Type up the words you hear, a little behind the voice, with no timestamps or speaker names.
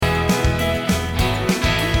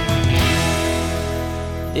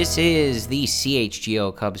This is the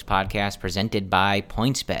CHGO Cubs podcast presented by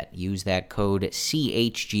PointsBet. Use that code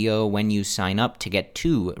CHGO when you sign up to get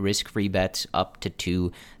 2 risk-free bets up to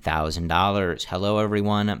 $2,000. Hello,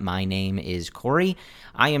 everyone. My name is Corey.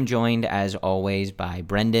 I am joined, as always, by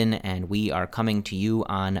Brendan, and we are coming to you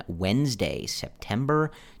on Wednesday, September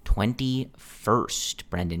 21st.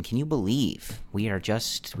 Brendan, can you believe we've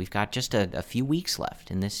got just a few weeks left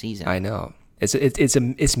in this season? I know.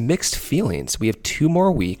 It's mixed feelings. We have 2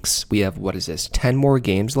 more weeks. We have, 10 more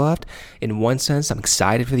games left. In one sense, I'm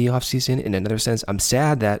excited for the offseason. In another sense, I'm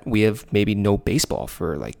sad that we have maybe no baseball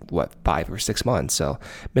for 5 or 6 months. So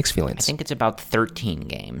mixed feelings. I think it's about 13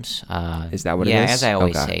 games. Is that what it is? Yeah, as I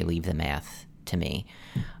always say, leave the math to me.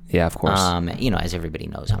 Yeah, of course. As everybody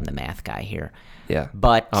knows, I'm the math guy here. Yeah.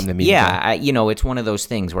 But I'm the media guy. it's one of those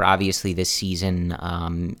things where obviously this season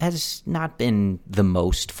has not been the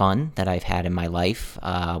most fun that I've had in my life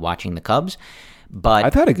watching the Cubs. But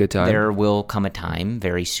I've had a good time. There will come a time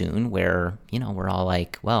very soon where, we're all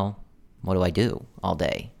like, well, what do I do all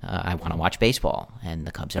day? I want to watch baseball, and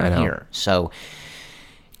the Cubs aren't here. So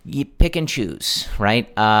you pick and choose,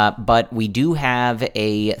 right? But we do have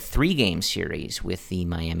a 3-game series with the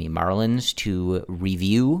Miami Marlins to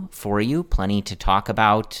review for you. Plenty to talk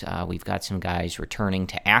about. We've got some guys returning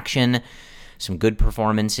to action, some good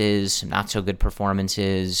performances, some not so good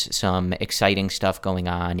performances, some exciting stuff going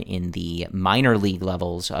on in the minor league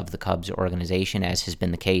levels of the Cubs organization, as has been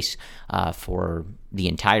the case for the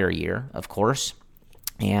entire year, of course.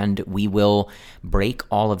 And we will break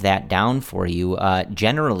all of that down for you.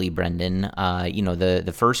 Generally, Brendan,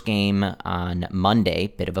 the first game on Monday,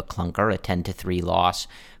 bit of a clunker, a 10-3 loss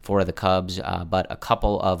for the Cubs, but a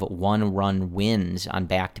couple of 1-run wins on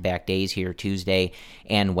back-to-back days here, Tuesday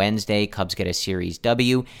and Wednesday. Cubs get a series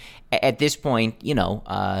W. At this point, the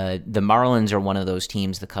Marlins are one of those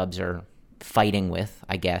teams the Cubs are fighting with,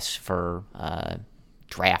 I guess, for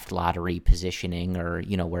draft lottery positioning or,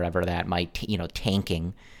 wherever that might,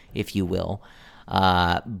 tanking, if you will.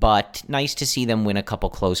 But nice to see them win a couple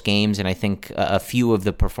close games, and I think a few of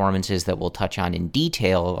the performances that we'll touch on in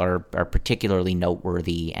detail are particularly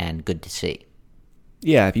noteworthy and good to see.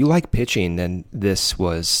 Yeah, if you like pitching, then this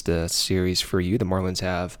was the series for you. The Marlins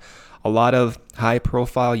have a lot of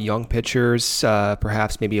high-profile young pitchers,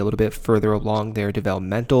 perhaps maybe a little bit further along their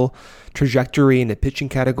developmental trajectory in the pitching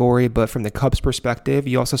category. But from the Cubs' perspective,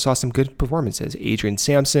 you also saw some good performances. Adrian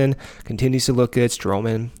Sampson continues to look good.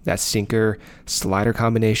 Stroman, that sinker-slider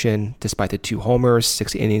combination, despite the 2 homers,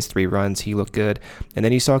 6 innings, 3 runs, he looked good. And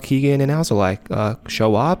then you saw Keegan and Alzolay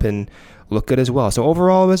show up and look good as well. So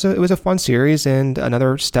overall, it was a fun series and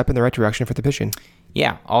another step in the right direction for the pitching.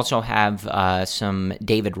 Yeah, also have some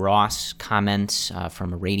David Ross comments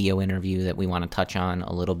from a radio interview that we want to touch on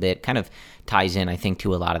a little bit. Kind of ties in, I think,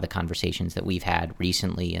 to a lot of the conversations that we've had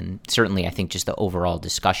recently, and certainly I think just the overall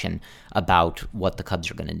discussion about what the Cubs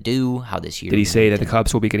are going to do, how this year. Did he say that the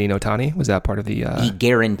Cubs will be getting Ohtani? Was that part of the he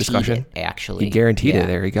guaranteed discussion? It, actually. He guaranteed it.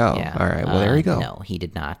 There you go. Yeah. All right, well, there you go. No, he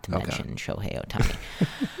did not mention Shohei Ohtani.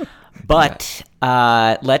 But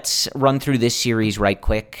let's run through this series right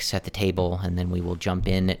quick, set the table, and then we will jump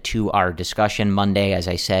in to our discussion. Monday, as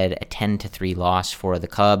I said, a 10-3 loss for the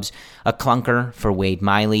Cubs. A clunker for Wade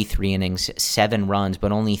Miley, 3 innings, 7 runs,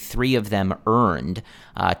 but only 3 of them earned.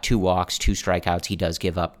 2 walks, 2 strikeouts. He does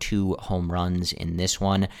give up 2 home runs in this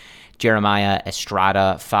one. Jeremiah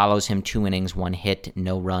Estrada follows him, 2 innings, 1 hit,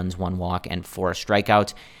 no runs, 1 walk, and 4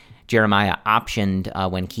 strikeouts. Jeremiah optioned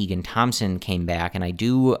when Keegan Thompson came back, and I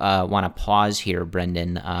do want to pause here,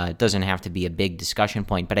 Brendan. It doesn't have to be a big discussion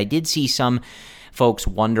point, but I did see some folks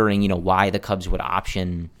wondering, why the Cubs would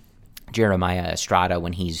option Jeremiah Estrada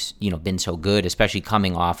when he's, been so good, especially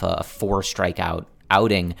coming off a 4-strikeout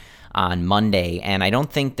outing on Monday. And I don't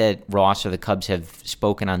think that Ross or the Cubs have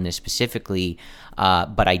spoken on this specifically,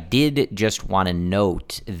 but I did just want to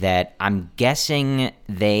note that I'm guessing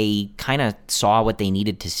they kind of saw what they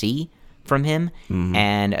needed to see from him. Mm-hmm.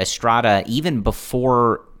 And Estrada, even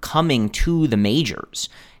before coming to the majors,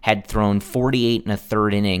 had thrown 48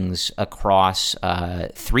 1/3 innings across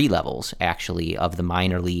 3 levels, actually, of the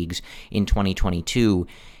minor leagues in 2022.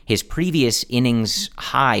 His previous innings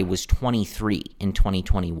high was 23 in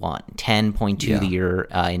 2021, 10.2 the year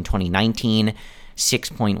in 2019,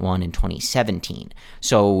 6.1 in 2017.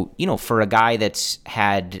 So, for a guy that's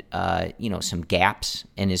had, some gaps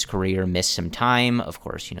in his career, missed some time, of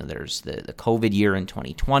course, there's the COVID year in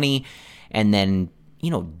 2020, and then,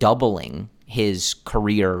 doubling his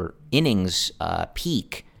career innings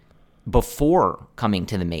peak before coming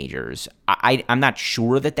to the majors. I'm not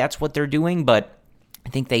sure that that's what they're doing, but I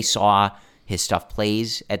think they saw his stuff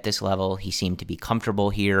plays at this level. He seemed to be comfortable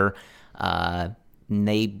here.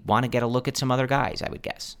 they want to get a look at some other guys, I would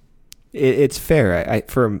guess. It's fair.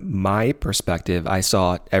 From my perspective, I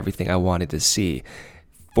saw everything I wanted to see.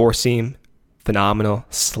 Four seam, phenomenal.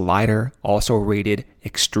 Slider, also rated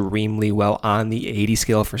extremely well on the 80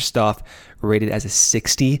 scale for stuff, rated as a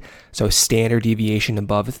 60. So standard deviation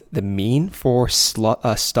above the mean for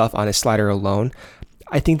stuff on a slider alone.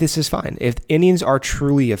 I think this is fine. If innings are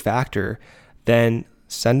truly a factor, then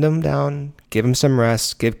send them down, give him some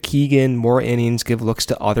rest, give Keegan more innings, give looks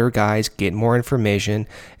to other guys, get more information,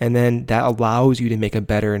 and then that allows you to make a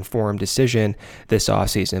better informed decision this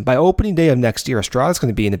offseason. By opening day of next year, Estrada's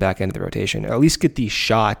going to be in the back end of the rotation, or at least get the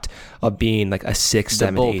shot of being like a 6th,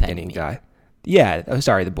 7th, 8th inning guy. Yeah,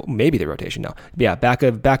 sorry, maybe the rotation, no. Yeah, back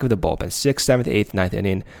of the bullpen, 6th, 7th, 8th, 9th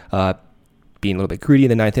inning, being a little bit greedy in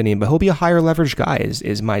the 9th inning, but he'll be a higher leverage guy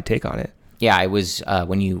is my take on it. Yeah, I was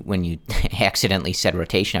when you accidentally said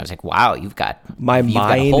rotation, I was like, "Wow, you've got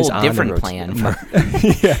a whole different plan for."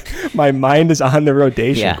 Yeah, my mind is on the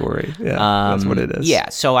rotation, Corey. Yeah, that's what it is. Yeah,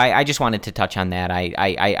 so I just wanted to touch on that.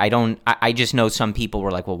 I just know some people were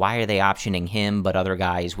like, "Well, why are they optioning him?" But other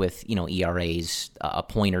guys with ERAs a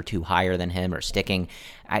point or two higher than him are sticking.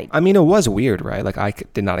 I mean, it was weird, right? Like, I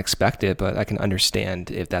did not expect it, but I can understand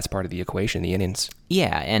if that's part of the equation, the innings.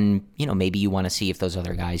 Yeah, and, maybe you want to see if those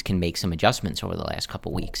other guys can make some adjustments over the last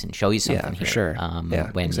couple of weeks and show you something here. For sure.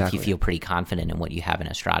 If you feel pretty confident in what you have in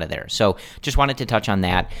Estrada there. So just wanted to touch on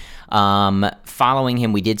that. Following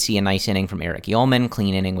him, we did see a nice inning from Eric Yeoman,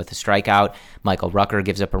 clean inning with a strikeout. Michael Rucker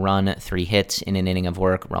gives up a run, 3 hits in an inning of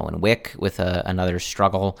work. Rowan Wick with another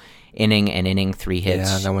struggle. Inning, 3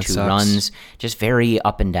 hits, 2 sucks. runs. Just very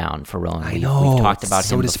up and down for Rowan. I know. We've talked about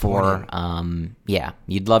him before.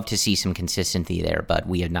 You'd love to see some consistency there, but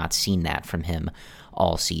we have not seen that from him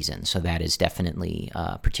all season. So that is definitely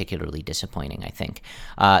particularly disappointing, I think.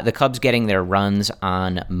 The Cubs getting their runs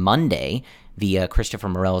on Monday via Christopher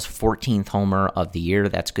Morel's 14th homer of the year.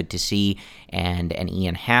 That's good to see. And an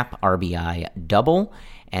Ian Happ RBI double.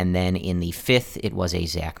 And then in the 5th, it was a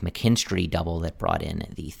Zach McKinstry double that brought in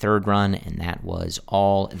the 3rd run, and that was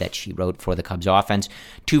all that she wrote for the Cubs offense.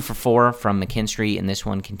 2 for 4 from McKinstry, and this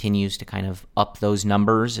one continues to kind of up those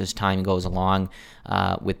numbers as time goes along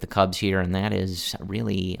with the Cubs here, and that is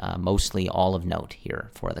really mostly all of note here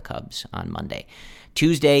for the Cubs on Monday.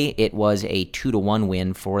 Tuesday, it was a 2-1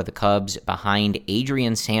 win for the Cubs behind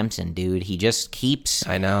Adrian Sampson, dude. He just keeps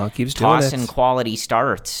tossing quality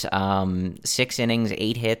starts. 6 innings,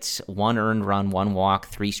 8 hits, 1 earned run, 1 walk,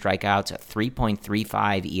 3 strikeouts, a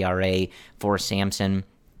 3.35 ERA for Sampson.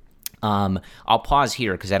 I'll pause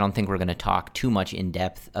here because I don't think we're going to talk too much in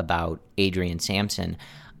depth about Adrian Sampson,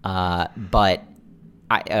 but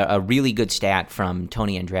a really good stat from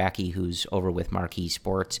Tony Andracki, who's over with Marquee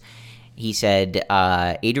Sports. He said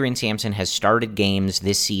Adrian Sampson has started games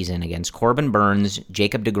this season against Corbin Burns,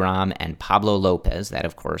 Jacob deGrom, and Pablo Lopez. That,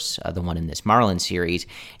 of course, the one in this Marlins series.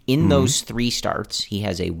 In those 3 starts, he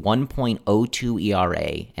has a 1.02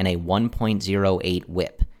 ERA and a 1.08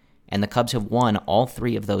 WHIP. And the Cubs have won all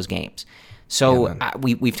 3 of those games. So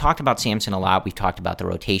we've talked about Sampson a lot. We've talked about the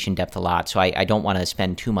rotation depth a lot. So I don't want to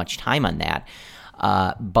spend too much time on that.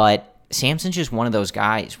 But Sampson's just one of those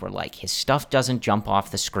guys where, like, his stuff doesn't jump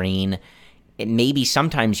off the screen. Maybe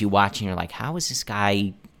sometimes you watch and you're like, how is this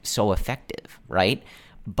guy so effective, right?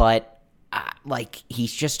 But,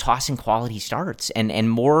 he's just tossing quality starts. And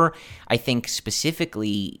more, I think,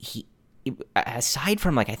 specifically, aside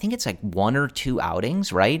from, I think it's 1 or 2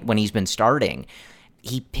 outings, right, when he's been starting,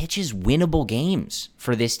 he pitches winnable games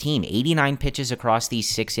for this team. 89 pitches across these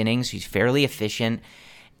 6 innings. He's fairly efficient.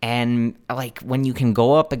 And when you can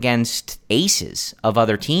go up against aces of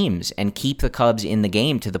other teams and keep the Cubs in the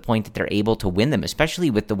game to the point that they're able to win them, especially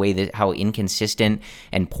with the way that how inconsistent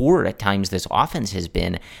and poor at times this offense has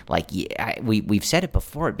been, we've said it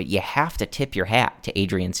before, but you have to tip your hat to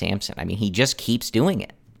Adrian Sampson. I mean, he just keeps doing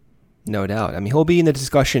it. No doubt. I mean, he'll be in the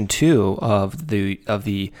discussion too of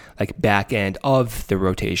the back end of the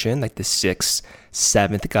rotation, like the 6th,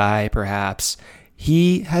 7th guy, perhaps.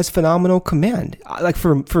 He has phenomenal command.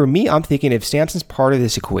 For me, I'm thinking if Sampson's part of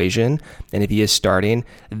this equation, and if he is starting,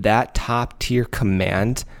 that top tier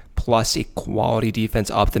command plus a quality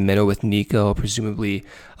defense up the middle with Nico, presumably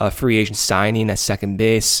a free agent signing at second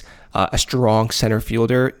base, a strong center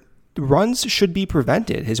fielder, runs should be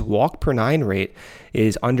prevented. His walk per 9 rate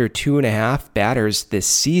is under 2.5 batters this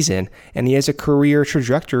season, and he has a career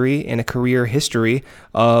trajectory and a career history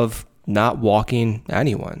of not walking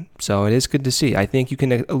anyone. So it is good to see. I think you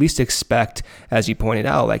can at least expect, as you pointed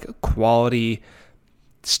out, quality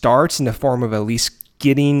starts in the form of at least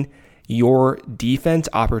getting your defense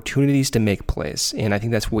opportunities to make plays. And I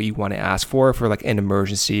think that's what you want to ask for like an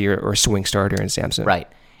emergency or swing starter in Sampson. Right.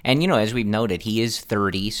 And, as we've noted, he is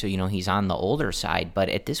 30, so, he's on the older side. But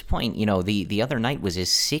at this point, the other night was his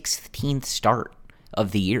 16th start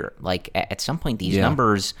of the year. Like, at some point, these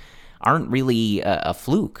numbers aren't really a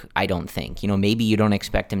fluke, I don't think. Maybe you don't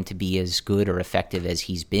expect him to be as good or effective as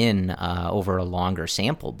he's been over a longer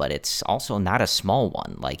sample, but it's also not a small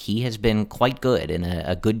one. Like, he has been quite good in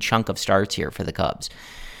a good chunk of starts here for the Cubs.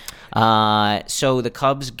 So the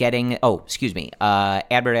Cubs getting, Adbert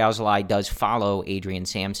Alzolay does follow Adrian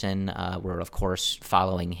Sampson. We're, of course,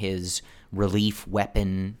 following his relief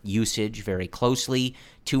weapon usage very closely.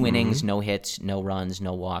 2 innings, no hits, no runs,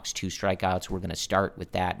 no walks, 2 strikeouts. We're going to start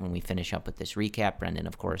with that when we finish up with this recap. Brendan,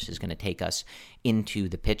 of course, is going to take us into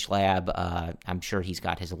the pitch lab. I'm sure he's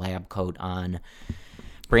got his lab coat on.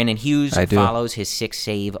 Brandon Hughes follows his 6th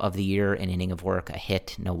save of the year, an inning of work, a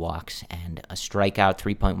hit, no walks, and a strikeout,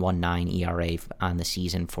 3.19 ERA on the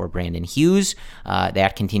season for Brandon Hughes.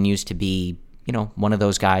 That continues to be, one of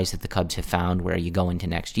those guys that the Cubs have found where you go into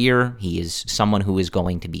next year, he is someone who is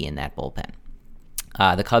going to be in that bullpen.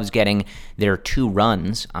 The Cubs getting their 2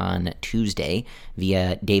 runs on Tuesday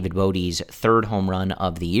via David Bodie's 3rd home run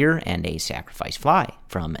of the year and a sacrifice fly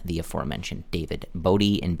from the aforementioned David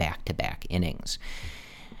Bodie in back-to-back innings.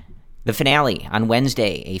 The finale on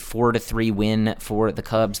Wednesday, a 4-3 win for the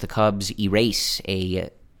Cubs. The Cubs erase a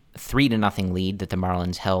 3-0 lead that the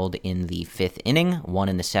Marlins held in the 5th inning, 1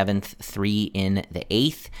 in the 7th, 3 in the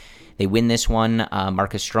 8th. They win this one.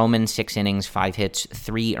 Marcus Stroman, 6 innings, 5 hits,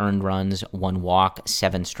 3 earned runs, 1 walk,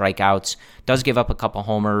 7 strikeouts. Does give up a couple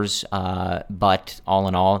homers, but all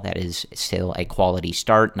in all, that is still a quality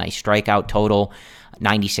start. Nice strikeout total.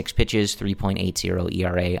 96 pitches, 3.80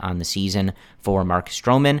 ERA on the season for Marcus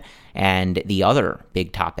Stroman. And the other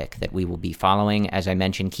big topic that we will be following, as I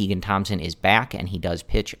mentioned, Keegan Thompson is back, and he does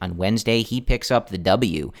pitch on Wednesday. He picks up the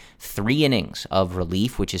W, 3 innings of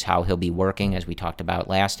relief, which is how he'll be working, as we talked about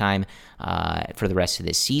last time, for the rest of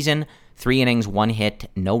this season. 3 innings, 1 hit,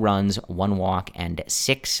 no runs, 1 walk, and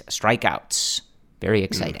 6 strikeouts. Very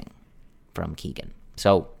exciting from Keegan.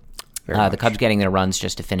 So the Cubs getting their runs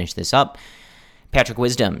just to finish this up. Patrick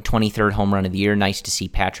Wisdom, 23rd home run of the year. Nice to see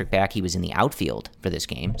Patrick back. He was in the outfield for this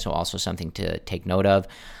game, so also something to take note of.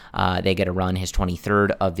 They get a run, his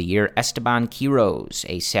 23rd of the year. Esteban Quiroz,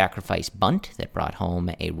 a sacrifice bunt that brought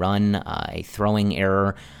home a run, a throwing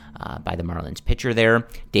error by the Marlins pitcher there.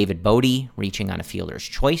 David Bodie reaching on a fielder's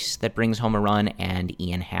choice that brings home a run, and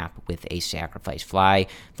Ian Happ with a sacrifice fly.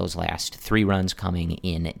 Those last 3 runs coming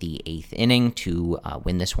in the 8th inning to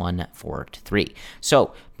win this one 4-3.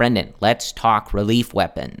 So, Brendan, let's talk relief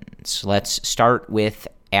weapons. Let's start with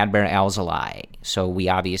Adbert Alzolay. So we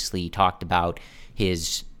obviously talked about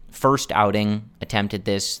his first outing attempt at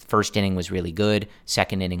this. First inning was really good.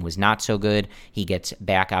 Second inning was not so good. He gets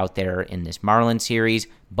back out there in this Marlins series.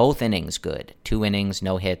 Both innings good. 2 innings,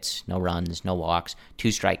 no hits, no runs, no walks, 2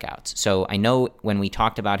 strikeouts. So I know when we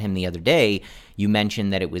talked about him the other day, you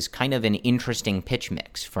mentioned that it was kind of an interesting pitch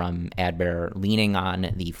mix from Adbert, leaning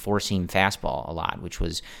on the 4-seam fastball a lot, which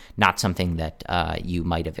was not something that you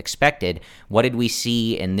might have expected. What did we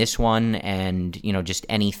see in this one? And, just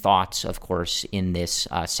any thoughts, of course, in this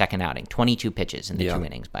second outing? 22 pitches in the 2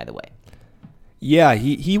 innings, by the way. Yeah,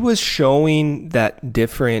 he was showing that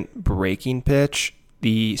different breaking pitch.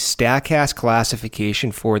 The StatCast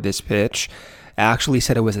classification for this pitch actually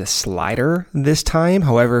said it was a slider this time.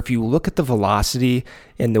 However, if you look at the velocity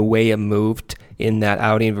and the way it moved in that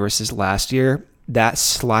outing versus last year, that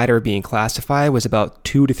slider being classified was about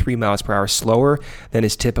 2 to 3 miles per hour slower than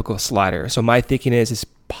his typical slider. So my thinking is it's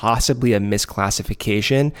possibly a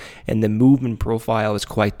misclassification, and the movement profile is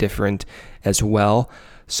quite different as well.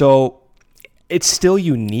 So it's still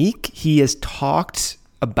unique. He has talked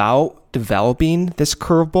about developing this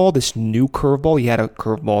curveball, this new curveball. He had a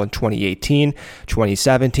curveball in 2018,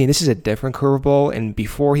 2017. This is a different curveball. And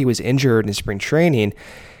before he was injured in spring training,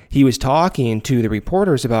 he was talking to the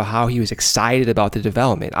reporters about how he was excited about the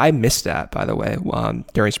development. I missed that, by the way,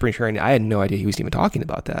 during spring training. I had no idea he was even talking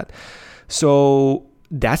about that. So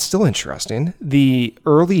that's still interesting. The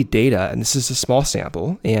early data, and this is a small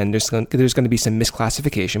sample, and there's going to be some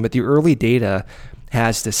misclassification, but the early data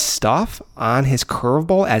has the stuff on his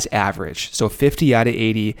curveball as average. So 50 out of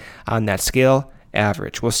 80 on that scale,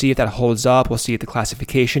 average. We'll see if that holds up. We'll see if the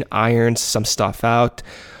classification irons some stuff out.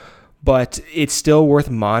 But it's still worth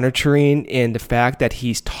monitoring, and the fact that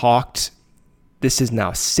he's talked, this is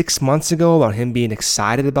now 6 months ago, about him being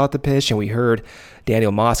excited about the pitch, and we heard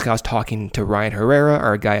Daniel Moskow's talking to Ryan Herrera,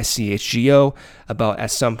 our guy at CHGO, about at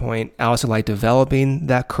some point Alzolay developing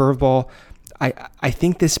that curveball. I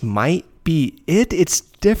think this might be it. It's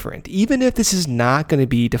different. Even if this is not going to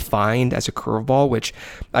be defined as a curveball, which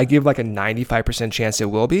I give like a 95% chance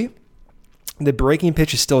it will be, the breaking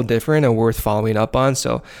pitch is still different and worth following up on.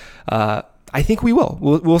 So I think we will.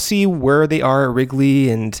 We'll see where they are at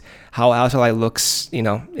Wrigley and how Alzolay looks, in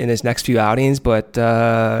his next few outings. But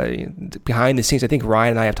behind the scenes, I think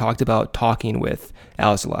Ryan and I have talked about talking with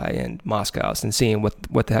Alzolay and Moskowitz and seeing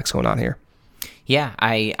what the heck's going on here. Yeah,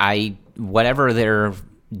 I whatever they're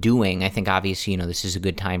doing, I think obviously, this is a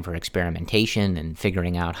good time for experimentation and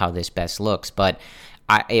figuring out how this best looks. But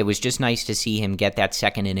it was just nice to see him get that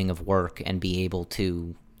second inning of work and be able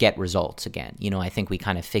to get results again. I think we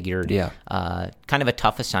kind of figured kind of a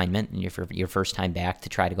tough assignment your first time back to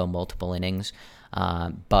try to go multiple innings.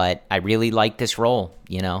 But I really like this role.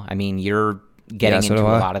 You're getting into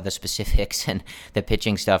a lot of the specifics and the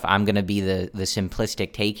pitching stuff. I'm going to be the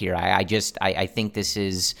simplistic take here. I think this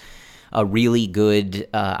is a really good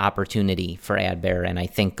opportunity for Adbert, and I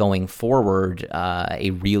think going forward,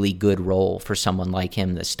 a really good role for someone like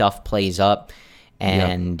him. The stuff plays up,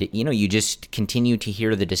 and you just continue to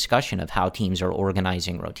hear the discussion of how teams are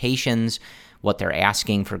organizing rotations, what they're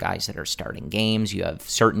asking for guys that are starting games. You have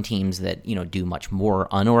certain teams that do much more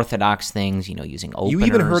unorthodox things, using openers. You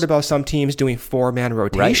even heard about some teams doing 4-man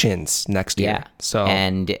rotations next year. Yeah. So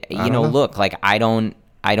and look, like I don't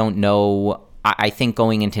know. I think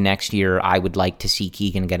going into next year, I would like to see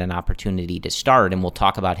Keegan get an opportunity to start, and we'll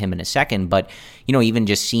talk about him in a second. But, even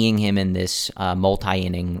just seeing him in this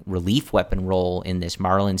multi-inning relief weapon role in this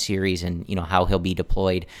Marlins series and, how he'll be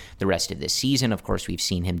deployed the rest of this season. Of course, we've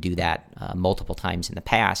seen him do that multiple times in the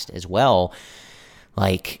past as well.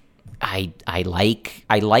 Like, I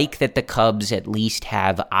like that the Cubs at least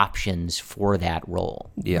have options for that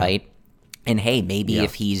role, right? And hey, maybe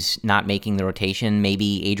if he's not making the rotation,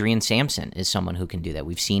 maybe Adrian Sampson is someone who can do that.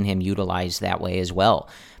 We've seen him utilized that way as well.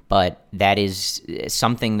 But that is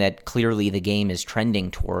something that clearly the game is trending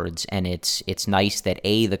towards, and it's nice that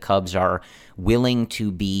the Cubs are willing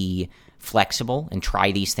to be flexible and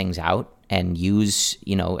try these things out and use,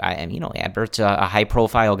 Adbert's a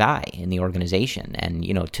high-profile guy in the organization, and,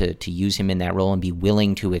 to use him in that role and be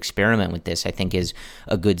willing to experiment with this, I think is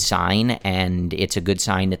a good sign, and it's a good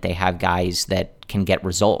sign that they have guys that can get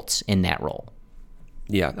results in that role.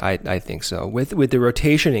 Yeah, I think so. With the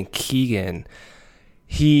rotation in Keegan,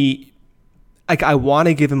 I want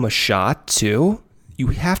to give him a shot, too. You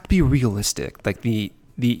have to be realistic. Like,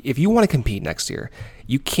 if you want to compete next year,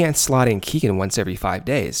 you can't slot in Keegan once every 5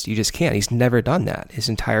 days. You just can't. He's never done that his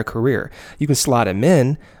entire career. You can slot him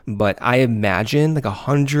in, but I imagine like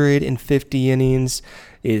 150 innings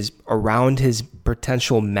is around his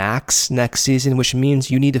potential max next season, which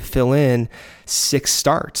means you need to fill in 6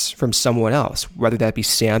 starts from someone else, whether that be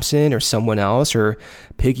Sampson or someone else, or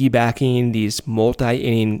piggybacking these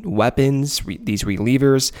multi-inning weapons, these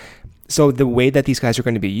relievers. So the way that these guys are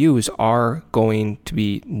going to be used are going to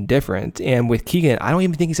be different. And with Keegan, I don't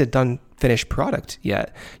even think he's a done finished product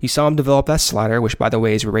yet. You saw him develop that slider, which by the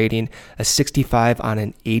way is rating a 65 on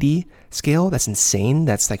an 80 scale. That's insane.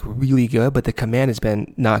 That's like really good, but the command has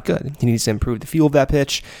been not good. He needs to improve the feel of that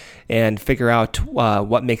pitch and figure out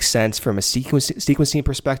what makes sense from a sequencing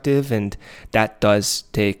perspective, and that does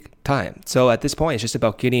take time. So at this point, it's just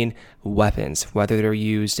about getting weapons, whether they're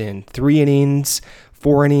used in 3 innings,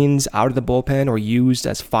 4 innings out of the bullpen, or used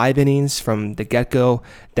as 5 innings from the get-go.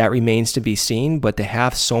 That remains to be seen, but to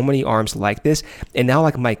have so many arms like this, and now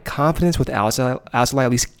like my confidence with Alzolay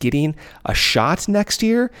at least getting a shot next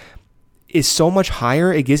year is so much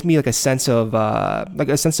higher. It gives me like a sense of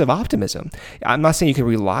optimism. I'm not saying you can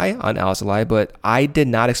rely on Alzolay, but I did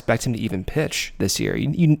not expect him to even pitch this year.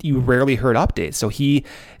 You rarely heard updates, so he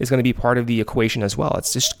is going to be part of the equation as well.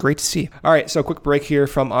 It's just great to see. All right, so a quick break here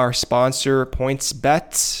from our sponsor,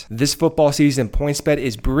 PointsBet. This football season, PointsBet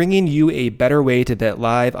is bringing you a better way to bet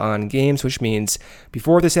live on games, which means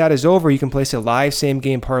before this ad is over, you can place a live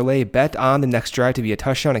same-game parlay, bet on the next drive to be a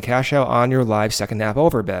touchdown and cash out on your live second-half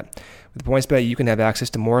over bet. With PointsBet, you can have access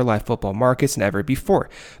to more live football markets than ever before.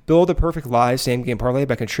 Build a perfect live same-game parlay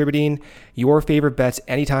by contributing your favorite bets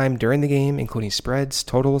anytime during the game, including spreads,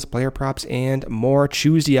 totals, player props, and more.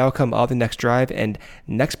 Choose the outcome of the next drive and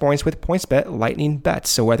next points with PointsBet Lightning Bets.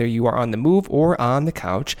 So whether you are on the move or on the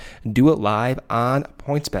couch, do it live on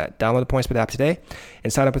PointsBet. Download the PointsBet app today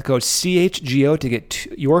and sign up with code CHGO to get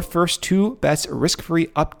your first 2 bets risk-free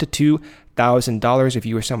up to $2,000. If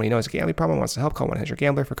you or somebody knows a gambling problem, wants to help, call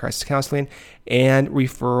 1-800-GAMBLER for crisis counseling and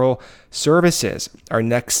referral services. Our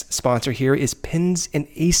next sponsor here is Pins and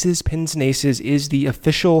Aces. Pins and Aces is the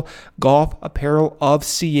official golf apparel of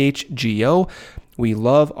CHGO. We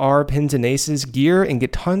love our Pins and Aces gear and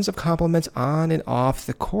get tons of compliments on and off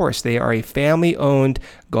the course. They are a family-owned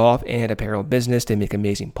golf and apparel business. They make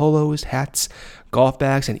amazing polos, hats, golf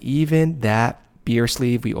bags, and even that beer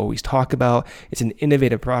sleeve we always talk about. It's an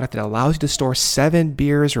innovative product that allows you to store 7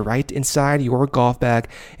 beers right inside your golf bag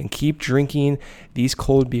and keep drinking these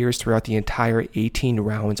cold beers throughout the entire 18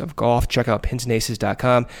 rounds of golf. Check out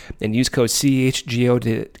pinsandaces.com and use code CHGO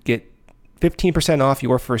to get 15% off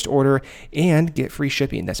your first order and get free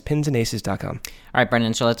shipping. That's pinsandaces.com. All right,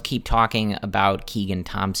 Brendan, so let's keep talking about Keegan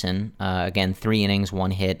Thompson. Again, 3 innings, 1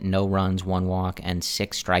 hit, no runs, 1 walk, and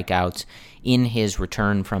 6 strikeouts in his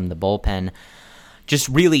return from the bullpen. Just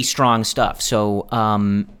really strong stuff. So,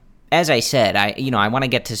 as I said, I want to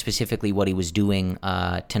get to specifically what he was doing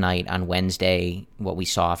tonight on Wednesday, what we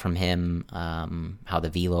saw from him, how the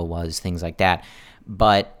velo was, things like that.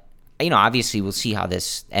 But obviously we'll see how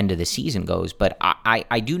this end of the season goes, but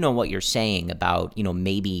I do know what you're saying about,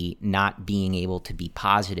 maybe not being able to be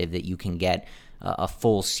positive that you can get a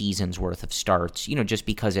full season's worth of starts, just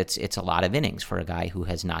because it's a lot of innings for a guy who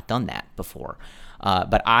has not done that before.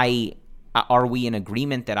 But are we in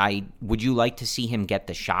agreement that would you like to see him get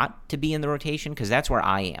the shot to be in the rotation? Because that's where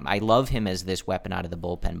I am. I love him as this weapon out of the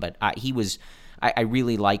bullpen, but I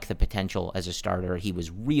really like the potential as a starter. He was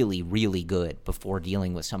really, really good before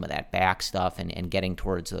dealing with some of that back stuff and getting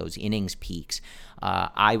towards those innings peaks.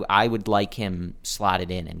 I would like him slotted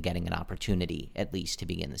in and getting an opportunity at least to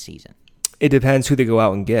begin the season. It depends who they go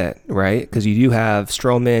out and get, right? Because you do have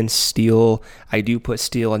Stroman, Steele. I do put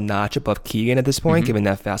Steele a notch above Keegan at this point, given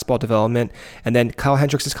that fastball development. And then Kyle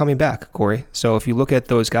Hendricks is coming back, Corey. So if you look at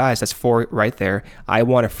those guys, that's 4 right there. I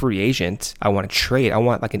want a free agent. I want to trade. I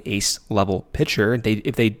want like an ace-level pitcher.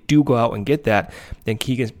 If they do go out and get that, then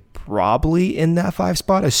Keegan's probably in that 5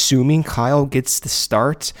 spot, assuming Kyle gets the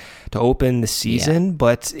start to open the season. Yeah.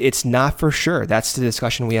 But it's not for sure. That's the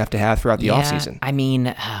discussion we have to have throughout the offseason. I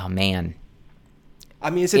mean, oh, man.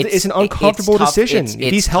 It's an uncomfortable decision.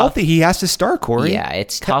 If he's healthy, he has to start, Corey. Yeah,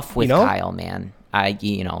 it's tough with Kyle, man.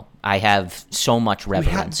 I have so much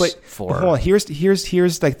reverence for. Hold on,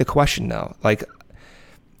 here's like the question though. Like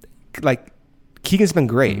Keegan's been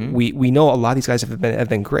great. Mm-hmm. We know a lot of these guys have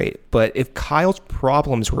been great. But if Kyle's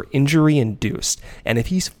problems were injury induced, and if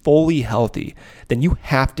he's fully healthy, then you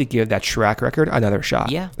have to give that track record another shot.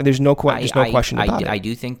 Yeah, and there's no question about it. I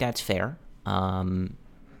do think that's fair.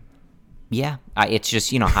 Yeah, it's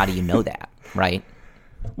just, how do you know that, right?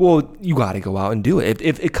 Well, you got to go out and do it.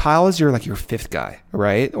 If Kyle is your 5th guy,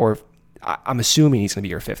 right? Or I'm assuming he's going to be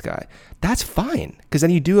your 5th guy. That's fine, because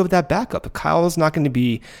then you do have that backup. If Kyle is not going to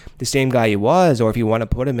be the same guy he was, or if you want to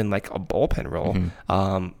put him in like a bullpen role,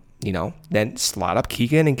 then slot up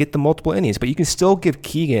Keegan and get the multiple innings. But you can still give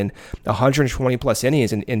Keegan 120 plus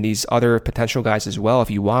innings and these other potential guys as well if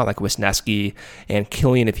you want, like Wisniewski and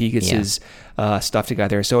Killian if he gets his stuff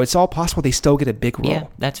together. So it's all possible they still get a big role. Yeah,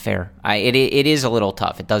 that's fair. It is a little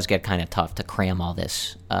tough. It does get kind of tough to cram all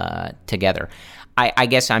this together. I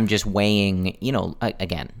guess I'm just weighing,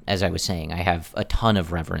 again, as I was saying, I have a ton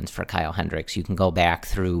of reverence for Kyle Hendricks. You can go back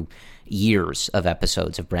through years of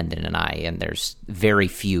episodes of Brendan and I, and there's very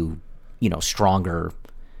few, stronger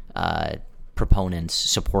proponents,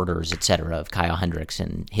 supporters, etc. of Kyle Hendricks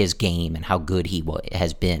and his game and how good he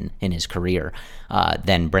has been in his career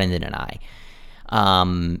than Brendan and I.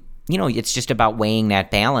 It's just about weighing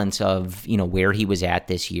that balance of, where he was at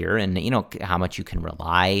this year and, how much you can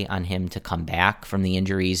rely on him to come back from the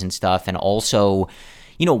injuries and stuff. And also,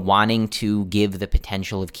 wanting to give the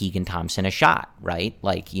potential of Keegan Thompson a shot, right?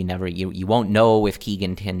 Like you won't know if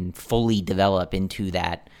Keegan can fully develop into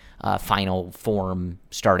that final form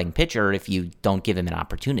starting pitcher if you don't give him an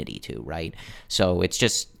opportunity to, right? So it's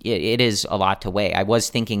just, it is a lot to weigh. I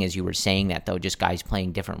was thinking as you were saying that, though, just guys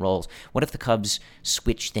playing different roles. What if the Cubs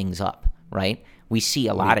switch things up, right? We see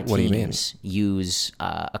a lot of teams use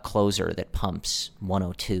a closer that pumps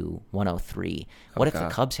 102, 103. What if the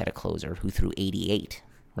Cubs had a closer who threw 88,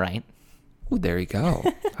 right? Oh, there you go.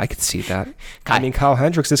 I could see that. Kyle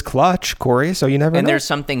Hendricks is clutch, Corey, so you never know. And there's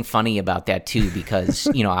something funny about that, too, because,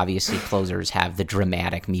 obviously closers have the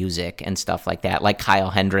dramatic music and stuff like that, like Kyle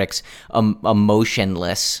Hendricks,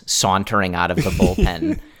 motionless sauntering out of the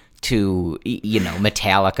bullpen to,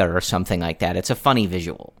 Metallica or something like that. It's a funny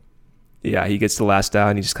visual. Yeah, he gets the last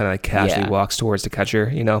down. He just kind of casually walks towards the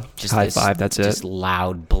catcher, just high five, that's it. Just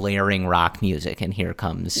loud, blaring rock music, and here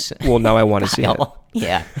comes Well, now I want to see it.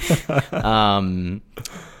 Yeah.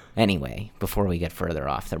 Anyway, before we get further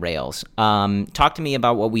off the rails, talk to me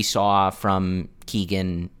about what we saw from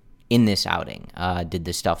Keegan in this outing. Did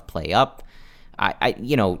the stuff play up?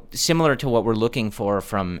 similar to what we're looking for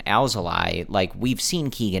from Alzolay, like we've seen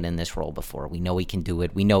Keegan in this role before. We know he can do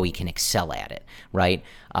it. We know he can excel at it, right?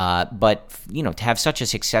 But to have such a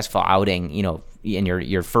successful outing, in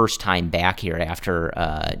your first time back here after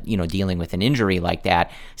dealing with an injury like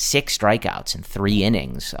that, 6 strikeouts in 3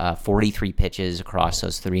 innings, 43 pitches across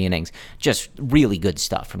those 3 innings, just really good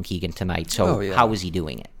stuff from Keegan tonight. So how was he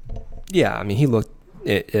doing it? Yeah, I mean, he looked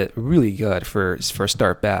it really good for a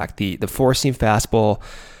start back. The 4-seam fastball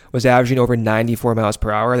was averaging over 94 miles per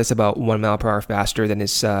hour. That's about 1 mile per hour faster than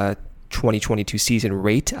his 2022 season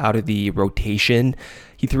rate out of the rotation.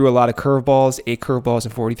 He threw a lot of curveballs, 8 curveballs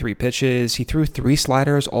and 43 pitches. He threw 3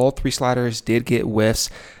 sliders. All 3 sliders did get whiffs.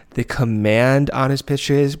 The command on his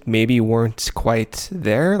pitches maybe weren't quite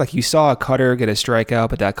there. Like you saw a cutter get a strikeout,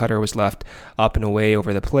 but that cutter was left up and away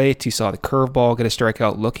over the plate. You saw the curveball get a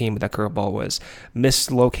strikeout looking, but that curveball was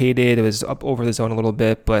mislocated. It was up over the zone a little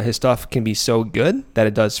bit, but his stuff can be so good that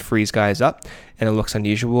it does freeze guys up, and it looks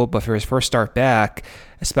unusual. But for his first start back,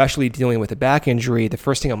 especially dealing with a back injury, the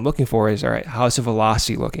first thing I'm looking for is, all right, how's the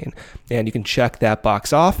velocity looking? And you can check that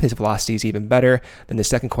box off. His velocity is even better. Then the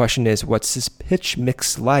second question is, what's his pitch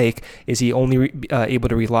mix like? Is he only able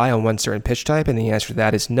to rely on one certain pitch type? And the answer to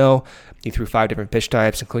that is no. He threw 5 different pitch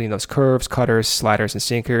types, including those curves, cutters, sliders, and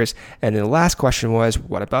sinkers. And then the last question was,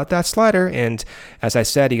 what about that slider? And as I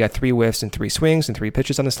said, he got 3 whiffs and 3 swings and 3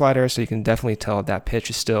 pitches on the slider. So you can definitely tell that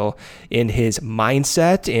pitch is still in his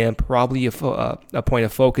mindset and probably a point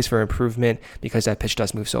of focus for improvement because that pitch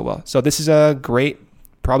does move so well. So this is a great,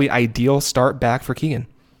 probably ideal start back for Keegan.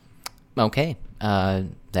 Okay.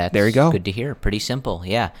 That's there you go. Good to hear. Pretty simple.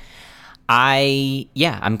 Yeah.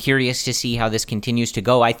 I'm curious to see how this continues to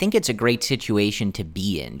go. I think it's a great situation to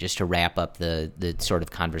be in, just to wrap up the sort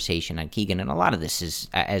of conversation on Keegan. And a lot of this is,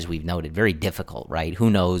 as we've noted, very difficult, right? Who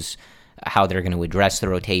knows how they're going to address the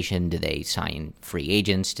rotation? Do they sign free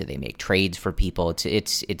agents? Do they make trades for people?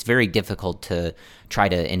 It's very difficult to try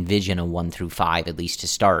to envision a 1 through 5, at least to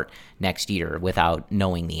start next year, without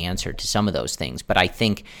knowing the answer to some of those things. But I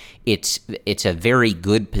think it's a very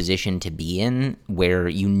good position to be in, where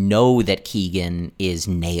you know that Keegan is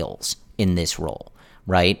nails in this role,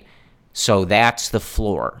 right? So that's the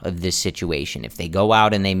floor of this situation. If they go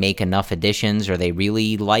out and they make enough additions, or they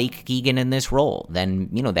really like Keegan in this role, then,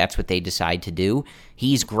 that's what they decide to do.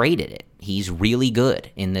 He's great at it. He's really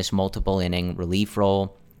good in this multiple inning relief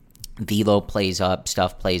role. Velo plays up,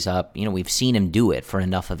 stuff plays up. We've seen him do it for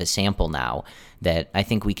enough of a sample now that I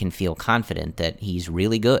think we can feel confident that he's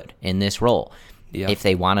really good in this role. Yeah. If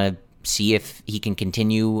they want to see if he can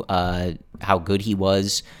continue how good he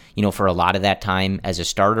was, for a lot of that time as a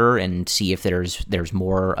starter, and see if there's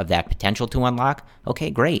more of that potential to unlock,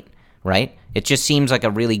 okay, great, right? It just seems like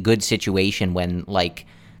a really good situation when, like,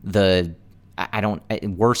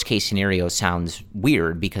 worst case scenario sounds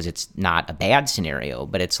weird because it's not a bad scenario,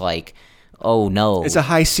 but it's like, oh no, it's a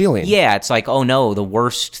high ceiling. Yeah, it's like, oh no, the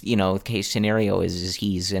worst case scenario is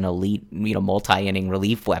he's an elite multi-inning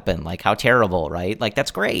relief weapon. Like, how terrible, right? Like,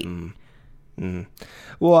 that's great.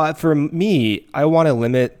 Well, for me, I want to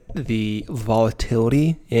limit the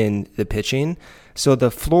volatility in the pitching. So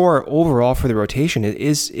the floor overall for the rotation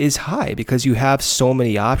is high because you have so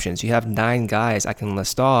many options. You have 9 guys I can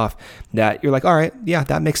list off that you're like, all right, yeah,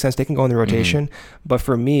 that makes sense. They can go in the rotation. But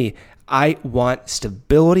for me, I want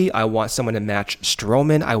stability. I want someone to match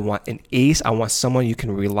Stroman. I want an ace. I want someone you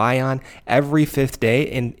can rely on every 5th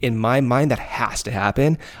day. And in my mind, that has to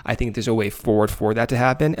happen. I think there's a way forward for that to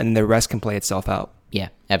happen, and the rest can play itself out. Yeah,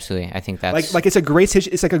 absolutely. I think that's like it's a great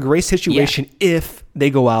situation if they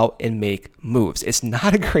go out and make moves. It's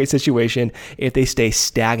not a great situation if they stay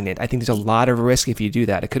stagnant. I think there's a lot of risk if you do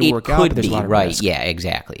that. It could work out, but there's a lot of risk. Yeah,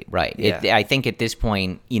 exactly. Right. Yeah. I think at this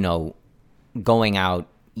point, going out,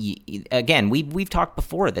 again, we've talked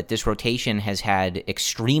before that this rotation has had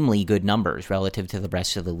extremely good numbers relative to the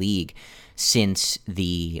rest of the league since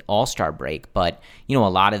the All-Star break, but a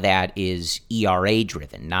lot of that is ERA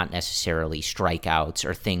driven, not necessarily strikeouts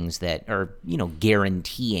or things that are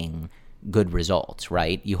guaranteeing good results,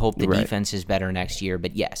 right? You hope the defense is better next year,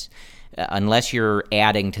 but yes, unless you're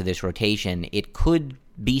adding to this rotation, it could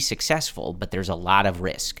be successful, but there's a lot of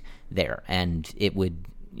risk there, and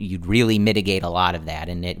you'd really mitigate a lot of that,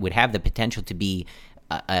 and it would have the potential to be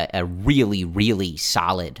a really, really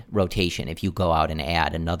solid rotation if you go out and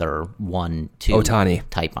add another 1-2 Ohtani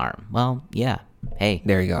type arm. Well, yeah. Hey,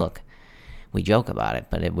 there you go. Look, we joke about it,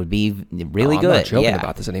 but it would be really good. I'm not joking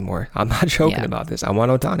about this anymore. I'm not joking about this. I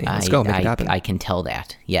want Ohtani. Let's go. Make it happen. I can tell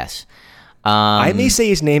that. Yes. I may say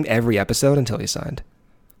his name every episode until he's signed.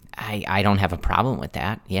 I don't have a problem with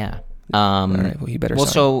that. Yeah. All right, well, you better sign.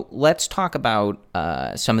 So let's talk about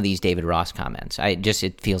some of these David Ross comments.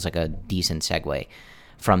 It feels like a decent segue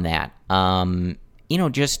from that.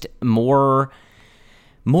 Just more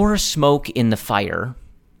smoke in the fire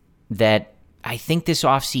that I think this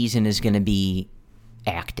offseason is going to be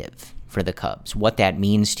active for the Cubs. What that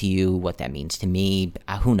means to you, what that means to me,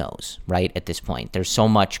 who knows, right, at this point. There's so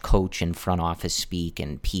much coach and front office speak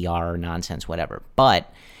and PR nonsense, whatever.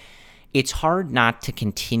 But it's hard not to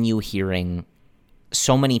continue hearing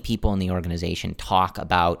so many people in the organization talk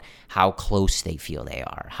about how close they feel they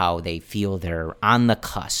are, how they feel they're on the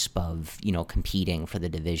cusp of, competing for the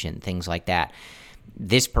division, things like that.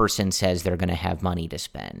 This person says they're going to have money to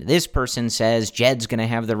spend. This person says Jed's going to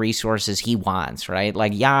have the resources he wants, right?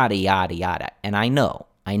 Like yada, yada, yada. And I know.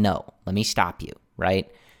 Let me stop you, right?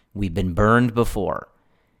 We've been burned before.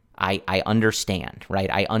 I understand, right?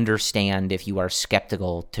 I understand if you are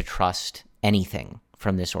skeptical to trust anything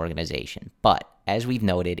from this organization. But as we've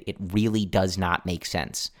noted, it really does not make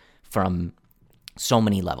sense from so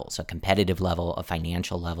many levels, a competitive level, a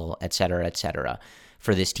financial level, et cetera,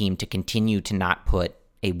 for this team to continue to not put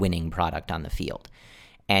a winning product on the field.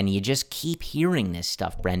 And you just keep hearing this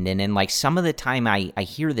stuff, Brendan. And like some of the time I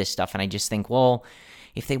hear this stuff and I just think, well,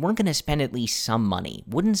 if they weren't going to spend at least some money,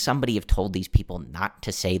 wouldn't somebody have told these people not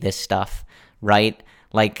to say this stuff, right?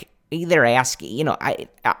 Like either ask,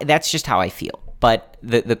 that's just how I feel. But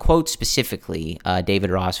the quote specifically, David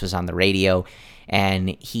Ross was on the radio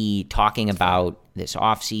and he talking about this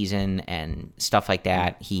offseason and stuff like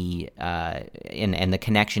that. He and the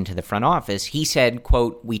connection to the front office. He said,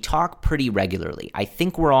 quote, "We talk pretty regularly. I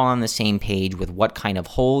think we're all on the same page with what kind of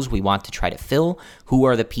holes we want to try to fill, who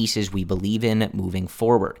are the pieces we believe in moving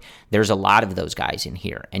forward. There's a lot of those guys in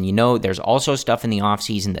here. And there's also stuff in the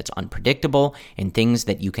offseason that's unpredictable and things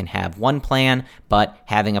that you can have one plan, but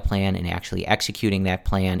having a plan and actually executing that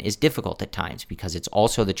plan is difficult at times because it's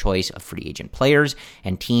also the choice of free agent players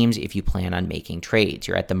and teams if you plan on making trades.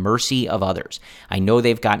 You're at the mercy of others. I know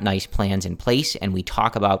they've got nice plans in place, and we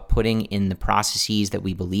talk about putting in the processes that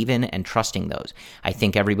we believe in and trusting those. I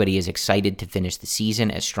think everybody is excited to finish the season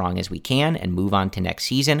as strong as we can and move on to next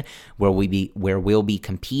season where we'll be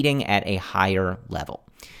competing at a higher level."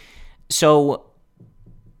 So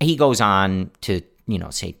he goes on to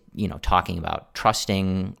talking about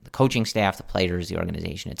trusting the coaching staff, the players, the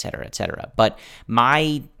organization, et cetera. But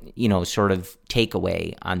my, sort of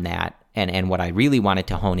takeaway on that and what I really wanted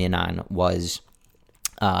to hone in on was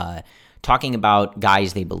talking about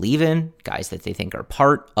guys they believe in, guys that they think are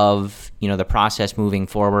part of, the process moving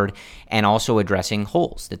forward, and also addressing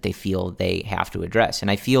holes that they feel they have to address.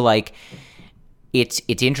 And I feel like it's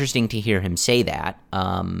interesting to hear him say that,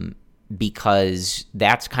 because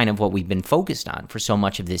that's kind of what we've been focused on for so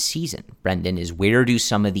much of this season, Brendan, is where do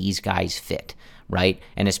some of these guys fit, right?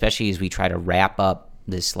 And especially as we try to wrap up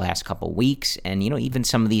this last couple weeks, and even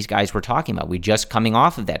some of these guys we're talking about, we're just coming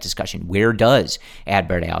off of that discussion. Where does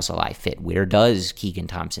Adbert Alzolay fit? Where does Keegan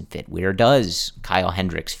Thompson fit? Where does Kyle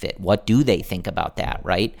Hendricks fit? What do they think about that,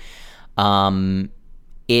 right?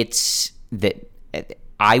 It's that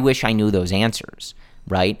I wish I knew those answers,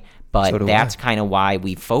 right? But that's kind of why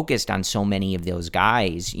we focused on so many of those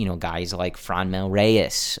guys, guys like Franmil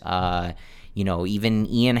Reyes, even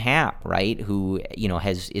Ian Happ, right, who,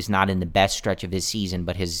 is not in the best stretch of his season,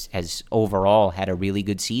 but has overall had a really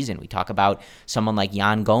good season. We talk about someone like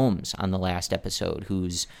Yan Gomes on the last episode,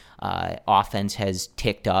 whose offense has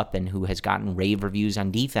ticked up and who has gotten rave reviews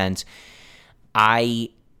on defense. I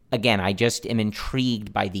just am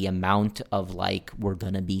intrigued by the amount of we're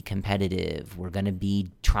going to be competitive. We're going to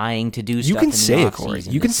be trying to do stuff. You can say it, Corey.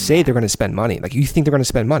 You can say they're going to spend money. You think they're going to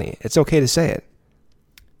spend money. It's okay to say it.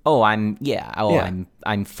 I'm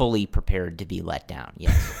fully prepared to be let down.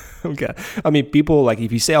 Yes. Okay. I mean, people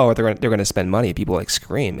if you say, "Oh, they're going to spend money," people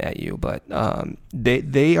scream at you. But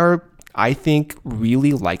they are, I think,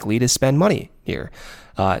 really likely to spend money here.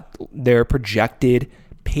 Their projected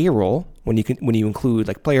payroll, when you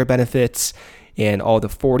include player benefits and all the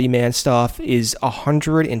 40-man stuff, is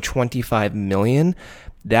 $125 million.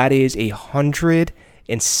 That is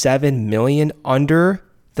 $107 million under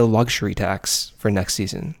the luxury tax for next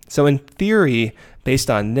season. So in theory, based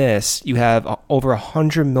on this, you have over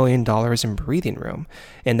 $100 million in breathing room,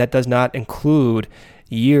 and that does not include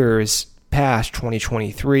years past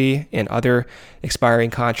 2023 and other expiring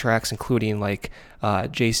contracts, including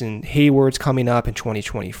Jason Hayward's coming up in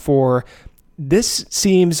 2024. This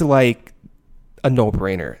seems like a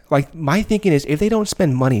no-brainer. My thinking is, if they don't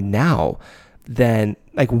spend money now, then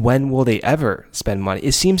when will they ever spend money?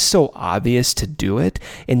 It seems so obvious to do it,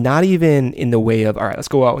 and not even in the way of, all right, let's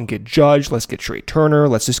go out and get Judge, let's get Trey Turner,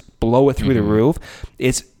 let's just blow it through the roof.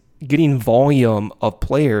 It's getting volume of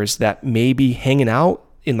players that may be hanging out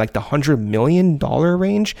in like the $100 million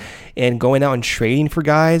range and going out and trading for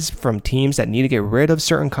guys from teams that need to get rid of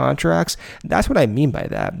certain contracts. That's what I mean by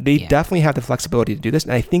that. They definitely have the flexibility to do this,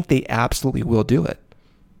 and I think they absolutely will do it.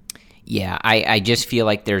 Yeah, I just feel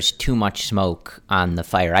like there's too much smoke on the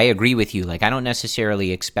fire. I agree with you. Like, I don't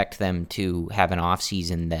necessarily expect them to have an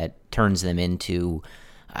offseason that turns them into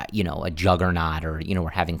a juggernaut, or, we're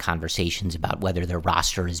having conversations about whether their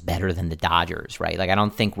roster is better than the Dodgers, right? Like, I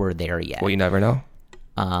don't think we're there yet. Well, you never know.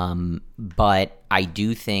 But I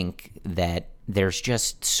do think that there's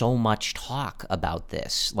just so much talk about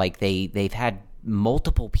this. Like, they've had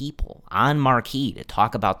multiple people on marquee to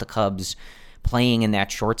talk about the Cubs playing in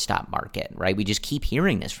that shortstop market, right? We just keep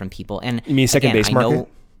hearing this from people. And you mean second base market?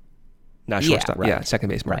 Not shortstop. Yeah, right. Yeah, second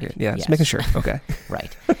base market. Right. Yeah, Yes. just making sure. Okay.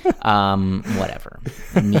 Right. Whatever.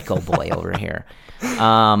 Nico boy over here.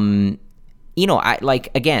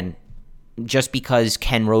 Again, just because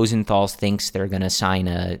Ken Rosenthal thinks they're going to sign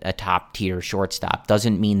a top-tier shortstop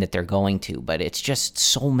doesn't mean that they're going to, but it's just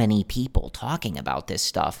so many people talking about this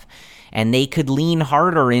stuff. And they could lean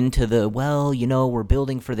harder into the, we're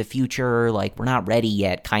building for the future, like, we're not ready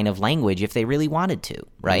yet kind of language if they really wanted to,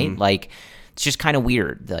 right? Mm-hmm. Like, it's just kind of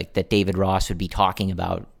weird, like, that David Ross would be talking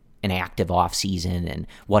about an active offseason and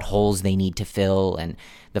what holes they need to fill, and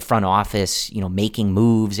the front office, making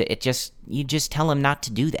moves. You just tell them not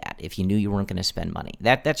to do that if you knew you weren't going to spend money.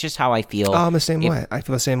 That's just how I feel. I'm the same way. I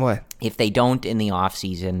feel the same way. If they don't in the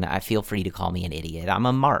offseason, I feel free to call me an idiot. I'm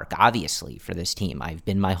a mark, obviously, for this team. I've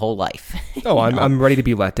been my whole life. Oh, I'm ready to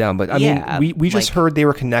be let down. But I mean, we just heard they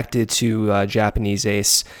were connected to Japanese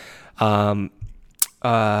ace.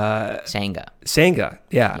 Senga.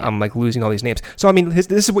 Yeah, I'm like losing all these names. So I mean, this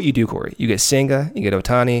is what you do, Corey. You get Senga, you get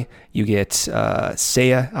Otani, you get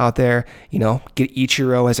Seiya out there. Get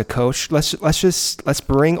Ichiro as a coach. Let's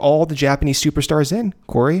bring all the Japanese superstars in,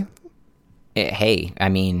 Corey. Hey, I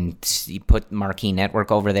mean, you put Marquee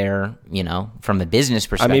Network over there. From a business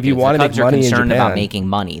perspective, if you want to make money in Japan, concerned about making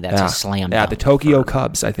money. That's a slam dunk. Yeah, the Tokyo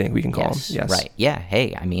Cubs, I think we can call them. Yes, right. Yeah.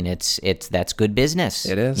 Hey, I mean, that's good business.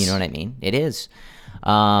 It is. You know what I mean? It is.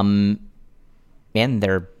 And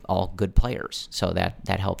they're all good players, so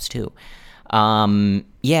that helps too.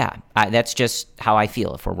 That's just how I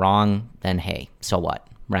feel. If we're wrong, then hey, so what,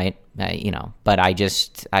 right? But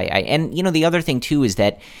the other thing too is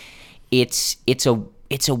that it's a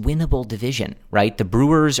winnable division, right? The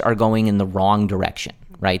Brewers are going in the wrong direction,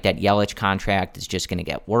 right? That Yelich contract is just going to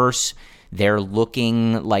get worse. They're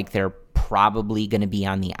looking like they're probably going to be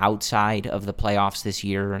on the outside of the playoffs this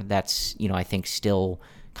year. That's, I think still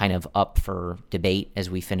kind of up for debate as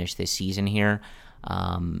we finish this season here.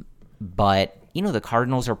 But, the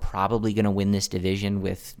Cardinals are probably going to win this division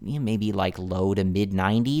with maybe like low to mid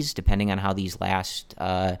 90s, depending on how these last,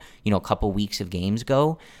 couple weeks of games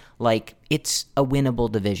go. Like, it's a winnable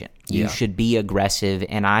division. You should be aggressive.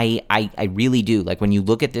 And I really do. Like, when you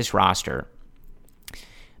look at this roster,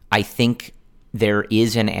 I think there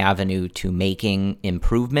is an avenue to making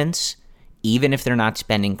improvements, even if they're not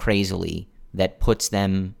spending crazily, that puts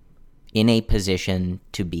them in a position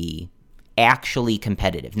to be actually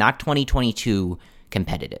competitive, not 2022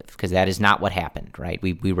 competitive, because that is not what happened, right?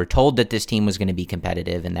 We were told that this team was going to be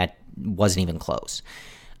competitive, and that wasn't even close.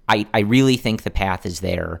 I really think the path is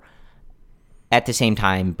there. At the same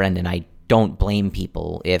time, Brendan, I don't blame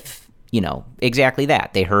people if, exactly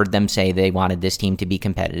that. They heard them say they wanted this team to be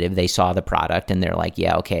competitive. They saw the product, and they're like,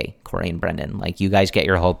 yeah, okay, Corey and Brendan, like, you guys get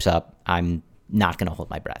your hopes up. I'm not going to hold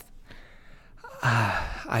my breath.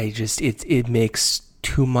 It makes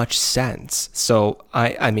too much sense. So,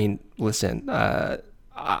 I mean, listen,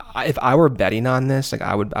 if I were betting on this, like,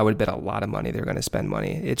 I would bet a lot of money they're going to spend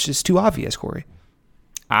money. It's just too obvious, Corey.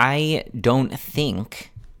 I don't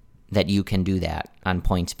think that you can do that on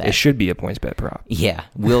PointsBet. It should be a PointsBet prop. Yeah.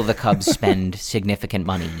 Will the Cubs spend significant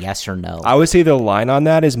money? Yes or no? I would say the line on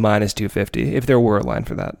that is minus 250, if there were a line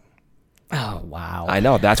for that. Oh, wow. I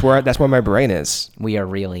know. That's where my brain is. We are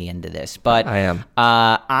really into this. But I am.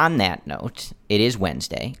 On that note, it is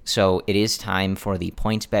Wednesday, so it is time for the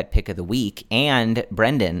PointsBet pick of the week. And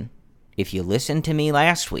Brendan, if you listened to me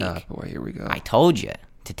last week, boy, here we go. I told you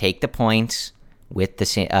to take the points with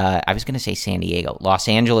the I was going to say San Diego, Los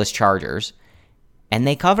Angeles Chargers, and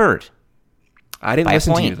they covered. I didn't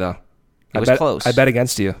listen to you, though. It was close. I bet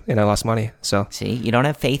against you, and I lost money. So see, you don't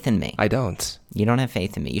have faith in me. I don't. You don't have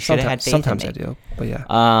faith in me. You should have had faith in me. Sometimes I do, but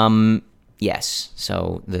yeah. Yes.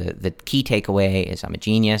 So the key takeaway is I'm a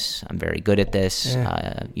genius. I'm very good at this.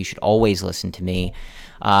 Yeah. You should always listen to me.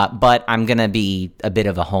 But I'm going to be a bit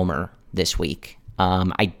of a homer this week.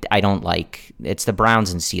 I don't like, it's the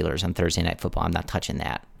Browns and Steelers on Thursday Night Football. I'm not touching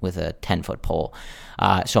that. with a 10-foot pole.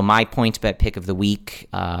 So my points bet pick of the week,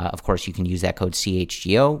 of course, you can use that code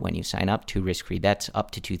CHGO when you sign up. 2 risk-free bets up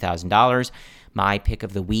to $2,000. My pick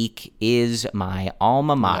of the week is my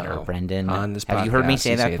alma mater, Brendan. Have you heard me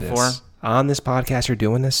say that before? On this podcast, you're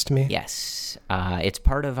doing this to me? Yes. It's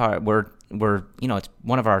part of our, it's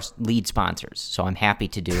one of our lead sponsors, so I'm happy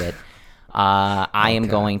to do it. I am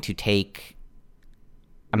going to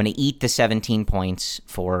eat the 17 points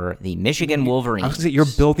for the Michigan Wolverines. I was going to say, you're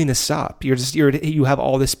building this up. You have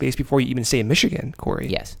all this space before you even say Michigan, Corey.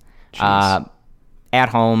 Yes. At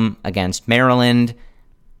home against Maryland,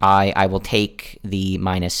 I will take the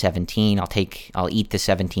minus 17. I'll eat the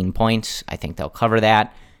 17 points. I think they'll cover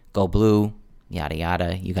that. Go blue, yada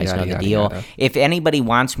yada. You guys know the deal. Yada. If anybody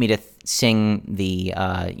wants me to sing the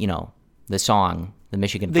the song, the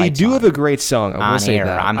Michigan They fight do song have a great song. I will say air.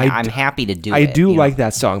 that. I'm happy to do it. I do like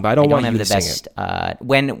that song, but I don't want you to sing it.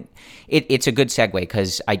 It's a good segue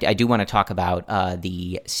because I do want to talk about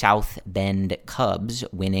the South Bend Cubs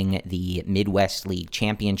winning the Midwest League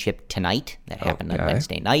Championship tonight. That happened on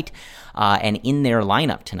Wednesday night. And in their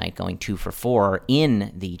lineup tonight, going 2 for 4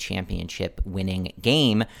 in the championship winning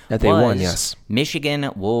game that they won, yes. Michigan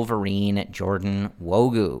Wolverine Jordan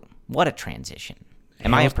Wogu. What a transition.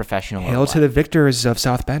 Am I a professional? Hail to the victors of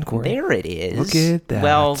South Bend, Corey. There it is. Look at that.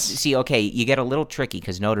 Well, see, okay, you get a little tricky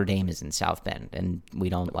because Notre Dame is in South Bend, and we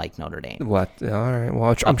don't like Notre Dame. What? All right.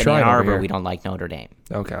 Well, I'm in trying Ann Arbor, over here. we don't like Notre Dame.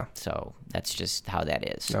 Okay. So that's just how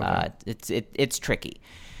that is. Okay. It's tricky.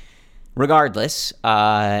 Regardless,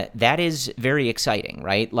 that is very exciting,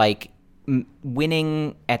 right? Like,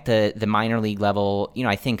 winning at the minor league level,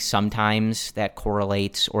 I think sometimes that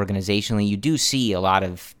correlates organizationally. You do see a lot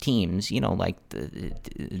of teams, like the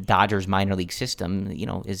Dodgers minor league system,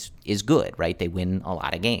 is good, right? They win a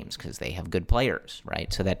lot of games because they have good players,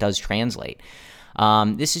 right? So that does translate.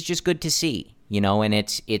 This is just good to see, and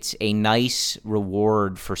it's a nice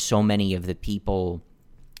reward for so many of the people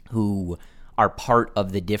who are part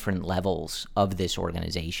of the different levels of this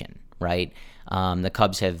organization, right? The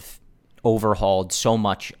Cubs have overhauled so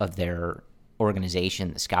much of their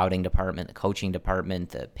organization, the scouting department, the coaching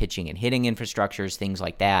department, the pitching and hitting infrastructures, things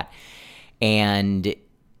like that. And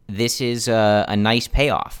this is a nice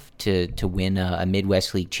payoff to win a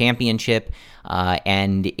Midwest League championship.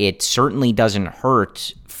 And it certainly doesn't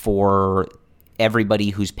hurt for everybody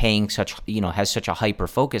who's paying has such a hyper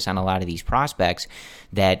focus on a lot of these prospects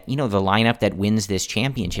that, the lineup that wins this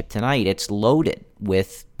championship tonight, it's loaded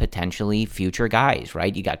with potentially future guys,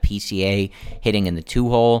 right? You got PCA hitting in the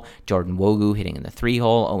 2-hole, Jordan Wogu hitting in the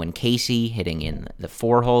 3-hole, Owen Casey hitting in the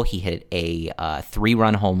 4-hole. He hit a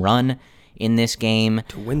 3-run home run in this game.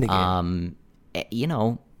 To win the game.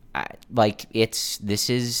 This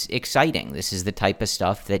is exciting. This is the type of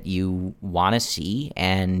stuff that you want to see,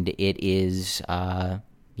 and it is,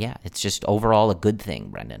 it's just overall a good thing,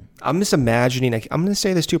 Brendan. I'm just imagining, I'm going to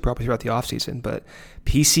say this too probably throughout the offseason, but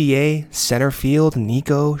PCA, center field,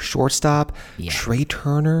 Nico, shortstop, Trey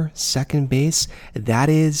Turner, second base, that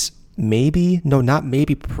is probably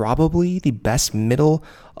the best middle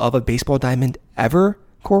of a baseball diamond ever.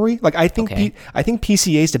 Corey, I think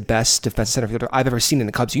PCA is the best defensive center fielder I've ever seen in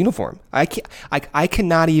a Cubs uniform. I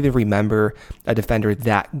cannot even remember a defender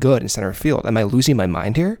that good in center field. Am I losing my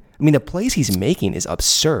mind here? I mean, the plays he's making is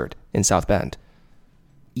absurd in South Bend.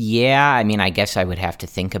 Yeah, I mean, I guess I would have to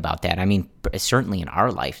think about that. I mean, certainly in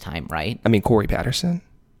our lifetime, right? I mean, Corey Patterson.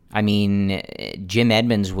 I mean, Jim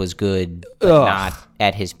Edmonds was good, but not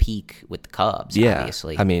at his peak with the Cubs,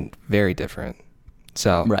 obviously. I mean, very different.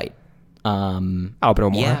 So right. Albert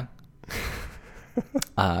O'More.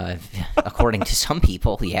 Yeah. According to some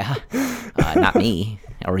people, yeah. Not me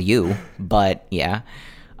or you, but yeah.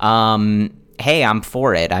 Hey, I'm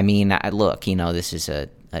for it. I mean, look, this is a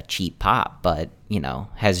cheap pop, but,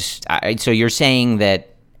 so you're saying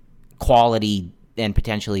that quality and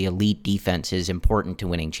potentially elite defense is important to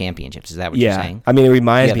winning championships. Is that what you're saying? I mean, it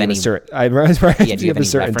reminds me of a certain do you have any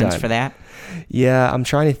reference time. For that? Yeah, I'm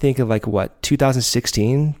trying to think of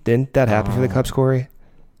 2016? Didn't that happen for the Cubs, Corey?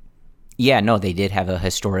 Yeah, no, they did have a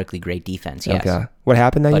historically great defense, yes. Okay. What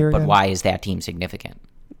happened that year again? But why is that team significant?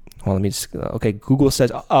 Well, let me just... Okay, Google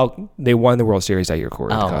says... Oh, they won the World Series that year,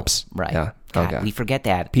 Corey, the Cubs. Right. Yeah. God, okay. We forget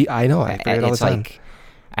that. I know, I forget it all the time.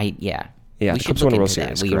 Yeah, we should look into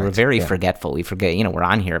that. We were very forgetful. We forget, we're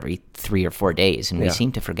on here every 3 or 4 days, and we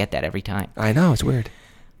seem to forget that every time. I know, it's weird.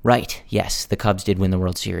 Right. Yes, the Cubs did win the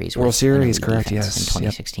World Series. World Series, correct. Yes, in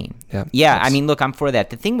 2016. Yep. Yeah, I mean, look, I'm for that.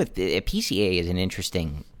 The thing with PCA is an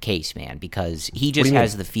interesting case, man, because he just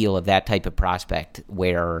has the feel of that type of prospect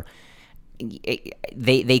where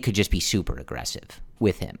they could just be super aggressive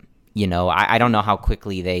with him. I don't know how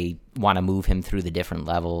quickly they want to move him through the different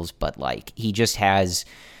levels, but like he just has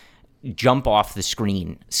jump off the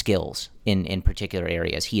screen skills in particular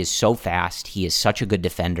areas. He is so fast. He is such a good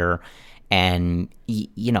defender. And,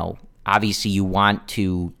 obviously you want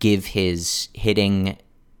to give his hitting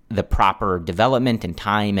the proper development and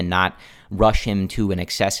time and not rush him to an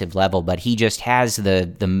excessive level, but he just has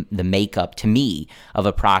the makeup to me of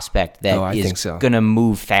a prospect that is going to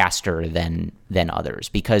move faster than others,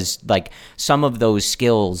 because like some of those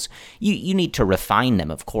skills you need to refine them.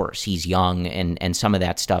 Of course, he's young and some of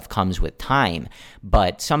that stuff comes with time,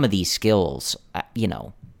 but some of these skills,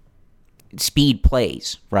 speed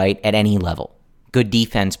plays, right, at any level. Good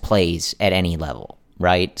defense plays at any level,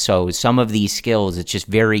 right? So some of these skills, it's just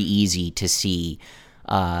very easy to see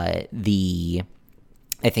I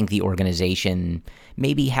think the organization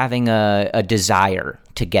maybe having a desire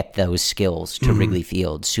to get those skills to Wrigley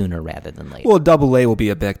Field sooner rather than later. Well, Double-A will be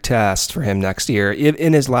a big test for him next year.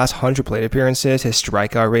 In his last 100 plate appearances, his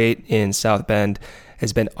strikeout rate in South Bend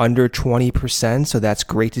has been under 20%, so that's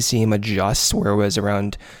great to see him adjust, where it was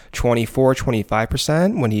around 24,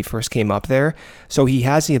 25% when he first came up there. So he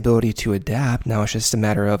has the ability to adapt. Now it's just a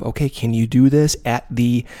matter of, okay, can you do this at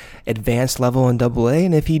the advanced level in Double-A?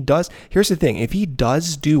 And if he does, here's the thing, if he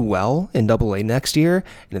does do well in Double-A next year,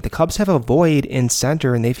 and if the Cubs have a void in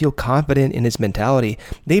center and they feel confident in his mentality,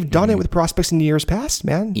 they've done it with prospects in years past,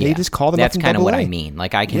 man. Yeah. They just call them up in Double-A. That's kind of what I mean.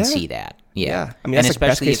 Like, I can see that. Yeah. I mean, that's like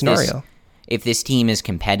best case scenario. If this team is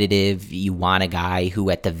competitive, you want a guy who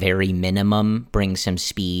at the very minimum brings some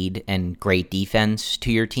speed and great defense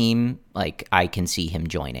to your team. Like, I can see him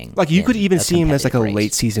joining. Like, you could even see him as like a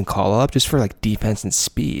late season call-up just for like defense and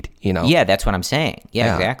speed, Yeah, that's what I'm saying.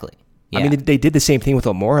 Yeah. Exactly. Yeah. I mean, they did the same thing with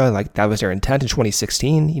O'Mora. Like, that was their intent in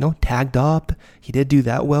 2016, tagged up. He did do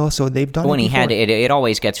that well, so they've done it before. It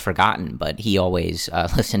always gets forgotten, but he always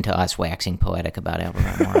listened to us waxing poetic about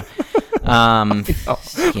Albert O'Mora.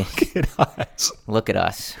 Look at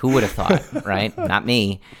us. Who would have thought, right? Not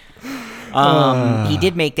me. He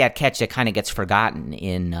did make that catch that kind of gets forgotten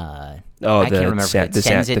in I can't remember if it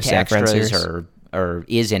sends it to extras or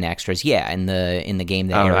is in extras. Yeah, in the game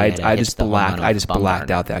that I just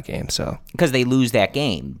blacked out that game, so because they lose that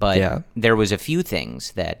game. But there was a few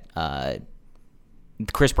things that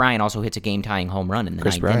Chris Bryant also hits a game-tying home run in the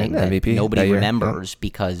ninth inning that MVP nobody remembers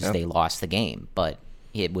because they lost the game, but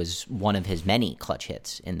it was one of his many clutch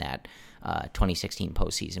hits in that 2016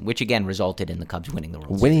 postseason, which again resulted in the Cubs winning the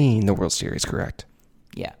World Series. Winning the World Series, correct.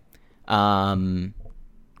 Yeah.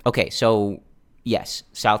 Okay, so yes,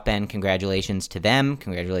 South Bend, congratulations to them.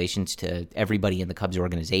 Congratulations to everybody in the Cubs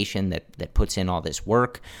organization that puts in all this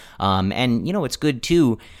work. And, it's good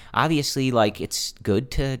too. Obviously, like, it's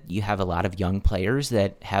good you have a lot of young players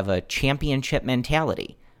that have a championship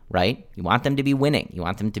mentality. Right? You want them to be winning. You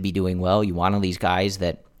want them to be doing well. You want all these guys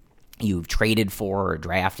that you've traded for or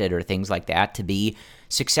drafted or things like that to be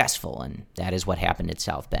successful, and that is what happened at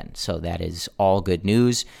South Bend. So that is all good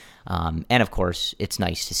news. And, of course, it's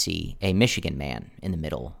nice to see a Michigan man in the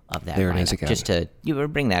middle of that lineup. It is again. Just to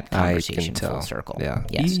bring that conversation full circle. Yeah,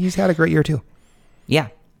 yes. He's had a great year, too. Yeah.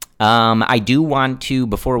 I do want to,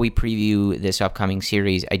 before we preview this upcoming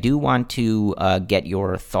series, I do want to get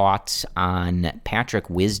your thoughts on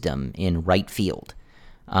Patrick Wisdom in right field.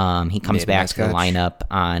 He comes back to the lineup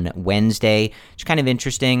on Wednesday. It's kind of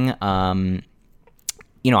interesting. Obviously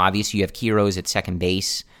you have Quiroz at second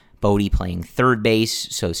base, Bodie playing third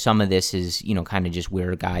base, so some of this is, kind of just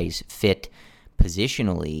where guys fit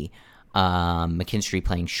positionally. McKinstry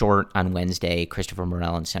playing short on Wednesday, Christopher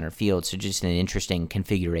Morel in center field. So just an interesting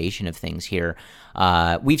configuration of things here.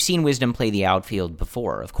 We've seen Wisdom play the outfield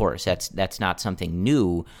before, of course. That's not something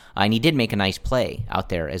new. And he did make a nice play out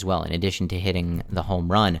there as well, in addition to hitting the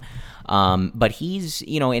home run. But he's,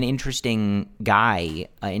 an interesting guy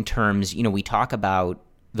in terms, we talk about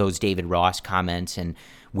those David Ross comments and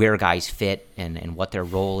where guys fit and what their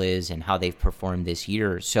role is and how they've performed this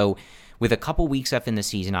year. So with a couple weeks left in the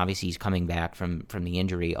season, obviously he's coming back from the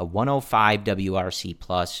injury. A 105 WRC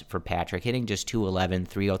plus for Patrick, hitting just 211,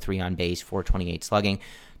 303 on base, 428 slugging,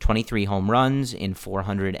 23 home runs in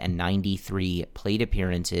 493 plate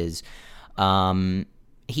appearances.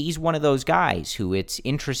 He's one of those guys who it's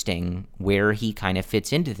interesting where he kind of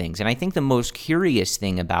fits into things. And I think the most curious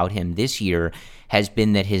thing about him this year has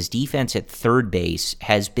been that his defense at third base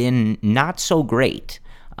has been not so great.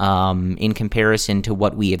 In comparison to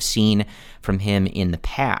what we have seen from him in the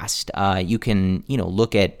past. You can,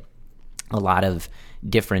 look at a lot of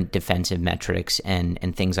different defensive metrics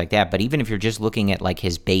and things like that. But even if you're just looking at like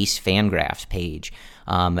his base Fangraphs page,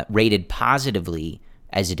 rated positively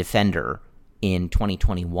as a defender in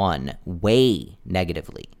 2021, way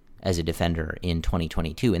negatively as a defender in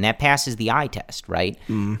 2022, and that passes the eye test, right?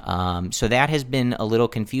 So that has been a little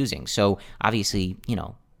confusing. So obviously,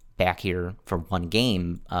 back here for one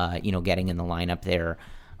game, getting in the lineup there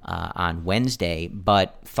on Wednesday.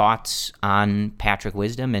 But thoughts on Patrick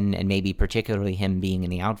Wisdom and maybe particularly him being in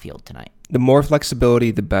the outfield tonight? The more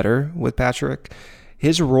flexibility, the better with Patrick.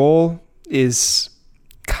 His role is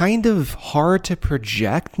kind of hard to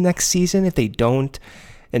project next season if they don't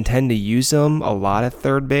intend to use him a lot at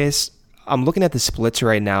third base. I'm looking at the splits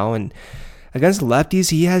right now, and against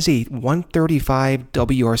lefties, he has a 135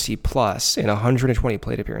 WRC plus in 120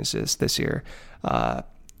 plate appearances this year.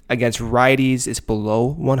 Against righties, it's below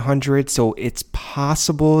 100, so it's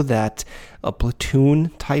possible that a platoon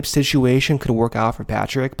type situation could work out for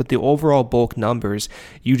Patrick, but the overall bulk numbers,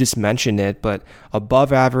 you just mentioned it, but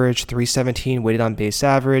above average, 317 weighted on base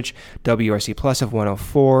average, WRC plus of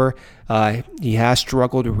 104. He has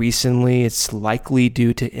struggled recently. It's likely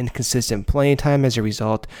due to inconsistent playing time as a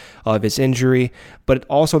result of his injury, but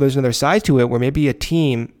also there's another side to it where maybe a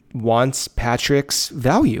team wants Patrick's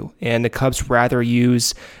value, and the Cubs rather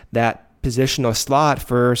use that positional slot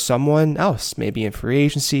for someone else, maybe in free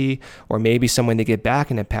agency, or maybe someone to get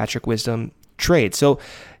back in a Patrick Wisdom trade. So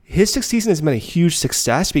his season has been a huge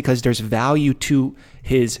success because there's value to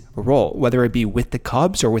his role, whether it be with the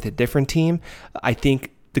Cubs or with a different team. I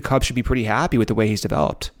think the Cubs should be pretty happy with the way he's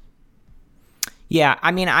developed. Yeah,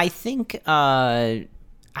 I mean, I think I'm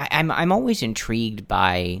always intrigued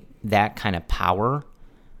by that kind of power.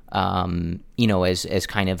 As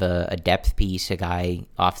kind of a depth piece, a guy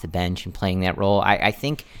off the bench and playing that role. I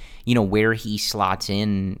think, where he slots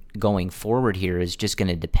in going forward here is just going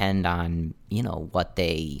to depend on, what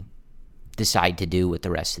they decide to do with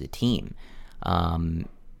the rest of the team.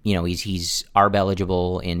 He's ARB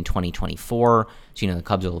eligible in 2024. So, the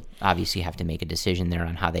Cubs will obviously have to make a decision there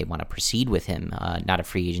on how they want to proceed with him. Not a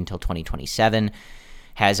free agent until 2027.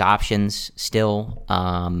 Has options still,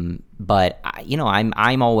 but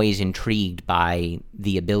I'm always intrigued by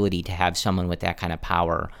the ability to have someone with that kind of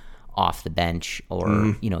power off the bench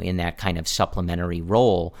or in that kind of supplementary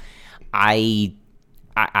role. It's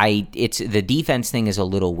the defense thing is a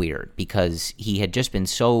little weird because he had just been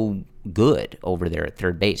so good over there at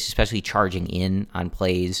third base, especially charging in on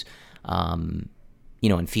plays, and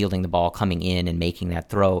fielding the ball coming in and making that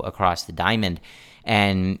throw across the diamond,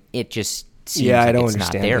 and it just. I don't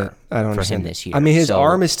understand it. I don't understand him this year. I mean, his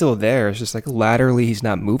arm is still there. It's just like laterally, he's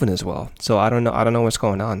not moving as well. So I don't know what's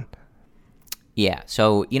going on. Yeah,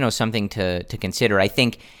 so something to consider. I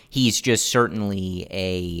think he's just certainly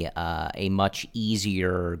a much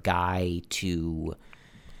easier guy to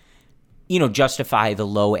justify the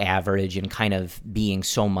low average and kind of being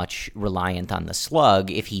so much reliant on the slug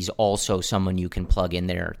if he's also someone you can plug in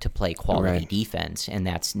there to play quality defense, and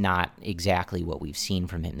that's not exactly what we've seen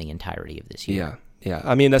from him the entirety of this year. Yeah.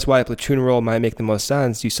 I mean, that's why a platoon role might make the most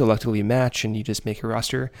sense. You selectively match and you just make your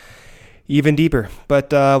roster even deeper.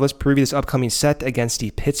 But let's preview this upcoming set against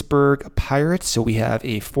the Pittsburgh Pirates. So we have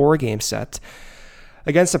a 4-game set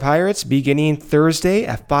against the Pirates beginning Thursday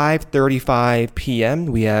at 5:35 p.m.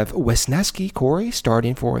 We have Wisniewski, Corey,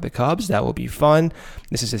 starting for the Cubs. That will be fun.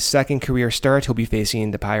 This is his second career start. He'll be facing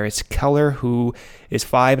the Pirates' Keller, who is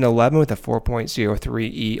 5-11 with a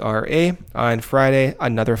 4.03 ERA. On Friday,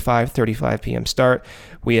 another 5:35 p.m. start.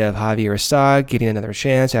 We have Javier Assad getting another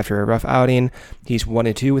chance after a rough outing. He's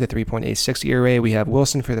 1-2 with a 3.86 ERA. We have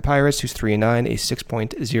Wilson for the Pirates, who's 3-9, a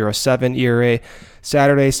 6.07 ERA.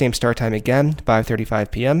 Saturday, same start time again,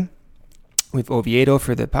 5:35 p.m. We have Oviedo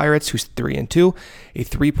for the Pirates, who's 3-2, a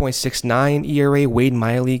 3.69 ERA. Wade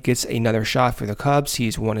Miley gets another shot for the Cubs.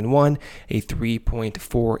 He's 1-1, a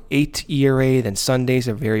 3.48 ERA. Then Sundays,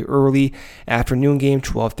 a very early afternoon game,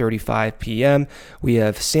 12:35 p.m. We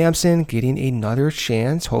have Sampson getting another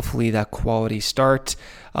chance. Hopefully that quality start.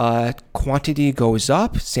 Quantity goes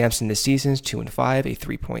up. Sampson this season is 2-5, a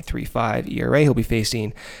 3.35 ERA. He'll be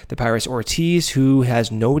facing the Pirates' Ortiz, who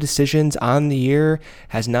has no decisions on the year,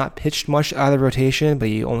 has not pitched much out of the rotation, but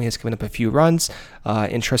he only has given up a few runs.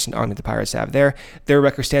 Interesting arm that the Pirates have there. Their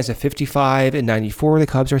record stands at 55-94. The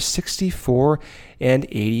Cubs are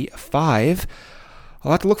 64-85. A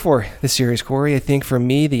lot to look for this series, Corey. I think for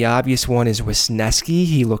me, the obvious one is Wisniewski.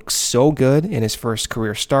 He looks so good in his first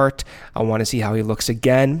career start. I want to see how he looks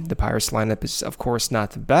again. The Pirates lineup is, of course, not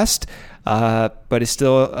the best, but it's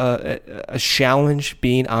still a challenge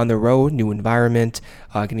being on the road, new environment,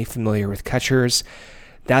 getting familiar with catchers.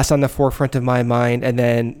 That's on the forefront of my mind. And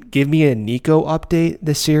then give me a Nico update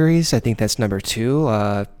this series. I think that's number 2.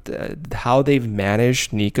 How they've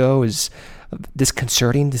managed Nico is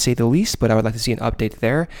disconcerting to say the least, but I would like to see an update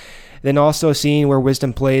there. Then also seeing where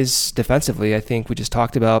Wisdom plays defensively. I think we just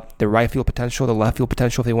talked about the right field potential, the left field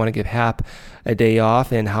potential if they want to give Happ a day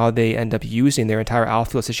off, and how they end up using their entire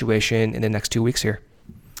outfield situation in the next 2 weeks here.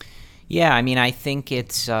 Yeah, I mean, I think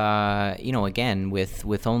it's, again,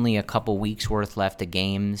 with only a couple weeks worth left of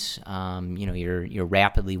games, you're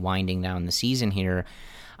rapidly winding down the season here.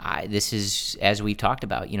 This is, as we've talked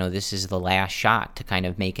about, this is the last shot to kind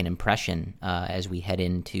of make an impression as we head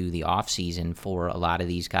into the offseason for a lot of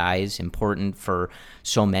these guys. Important for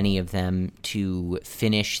so many of them to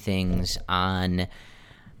finish things on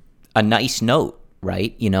a nice note,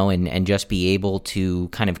 right? And just be able to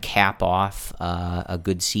kind of cap off a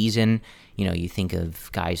good season. You think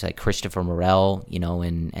of guys like Christopher Morel,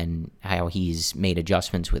 and how he's made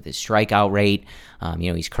adjustments with his strikeout rate.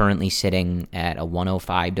 He's currently sitting at a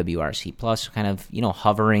 105 WRC plus, kind of,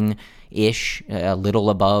 hovering-ish, a little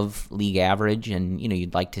above league average. And,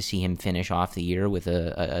 you'd like to see him finish off the year with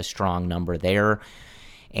a strong number there.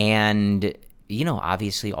 And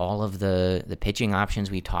obviously all of the pitching options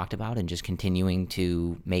we talked about, and just continuing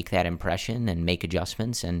to make that impression and make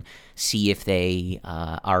adjustments and see if they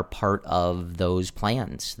are part of those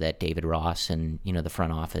plans that David Ross and, the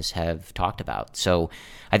front office have talked about. So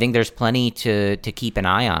I think there's plenty to keep an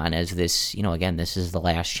eye on, as this, again, this is the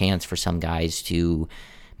last chance for some guys to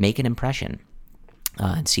make an impression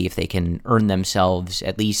and see if they can earn themselves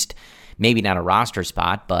at least, maybe not a roster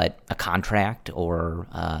spot, but a contract or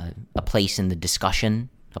a place in the discussion,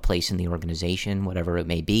 a place in the organization, whatever it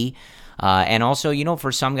may be. And also,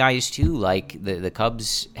 for some guys too, like the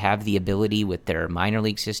Cubs have the ability with their minor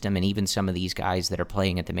league system, and even some of these guys that are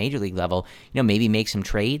playing at the major league level, maybe make some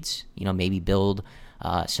trades, maybe build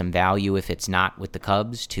some value if it's not with the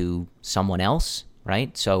Cubs to someone else,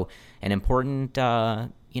 right? So an important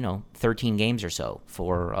 13 games or so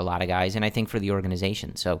for a lot of guys, and I think for the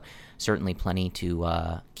organization. So certainly plenty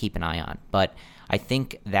to keep an eye on. But I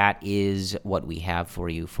think that is what we have for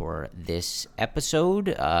you for this episode.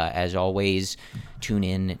 As always, tune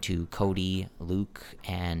in to Cody, Luke,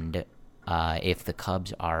 and if the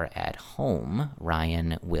Cubs are at home,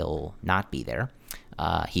 Ryan will not be there.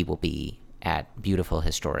 He will be at beautiful,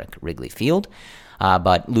 historic Wrigley Field.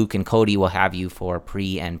 But Luke and Cody will have you for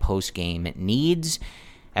pre- and post-game needs.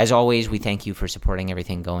 As always, we thank you for supporting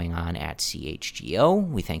everything going on at CHGO.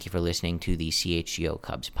 We thank you for listening to the CHGO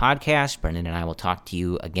Cubs podcast. Brendan and I will talk to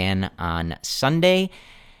you again on Sunday.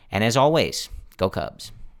 And as always, go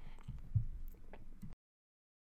Cubs.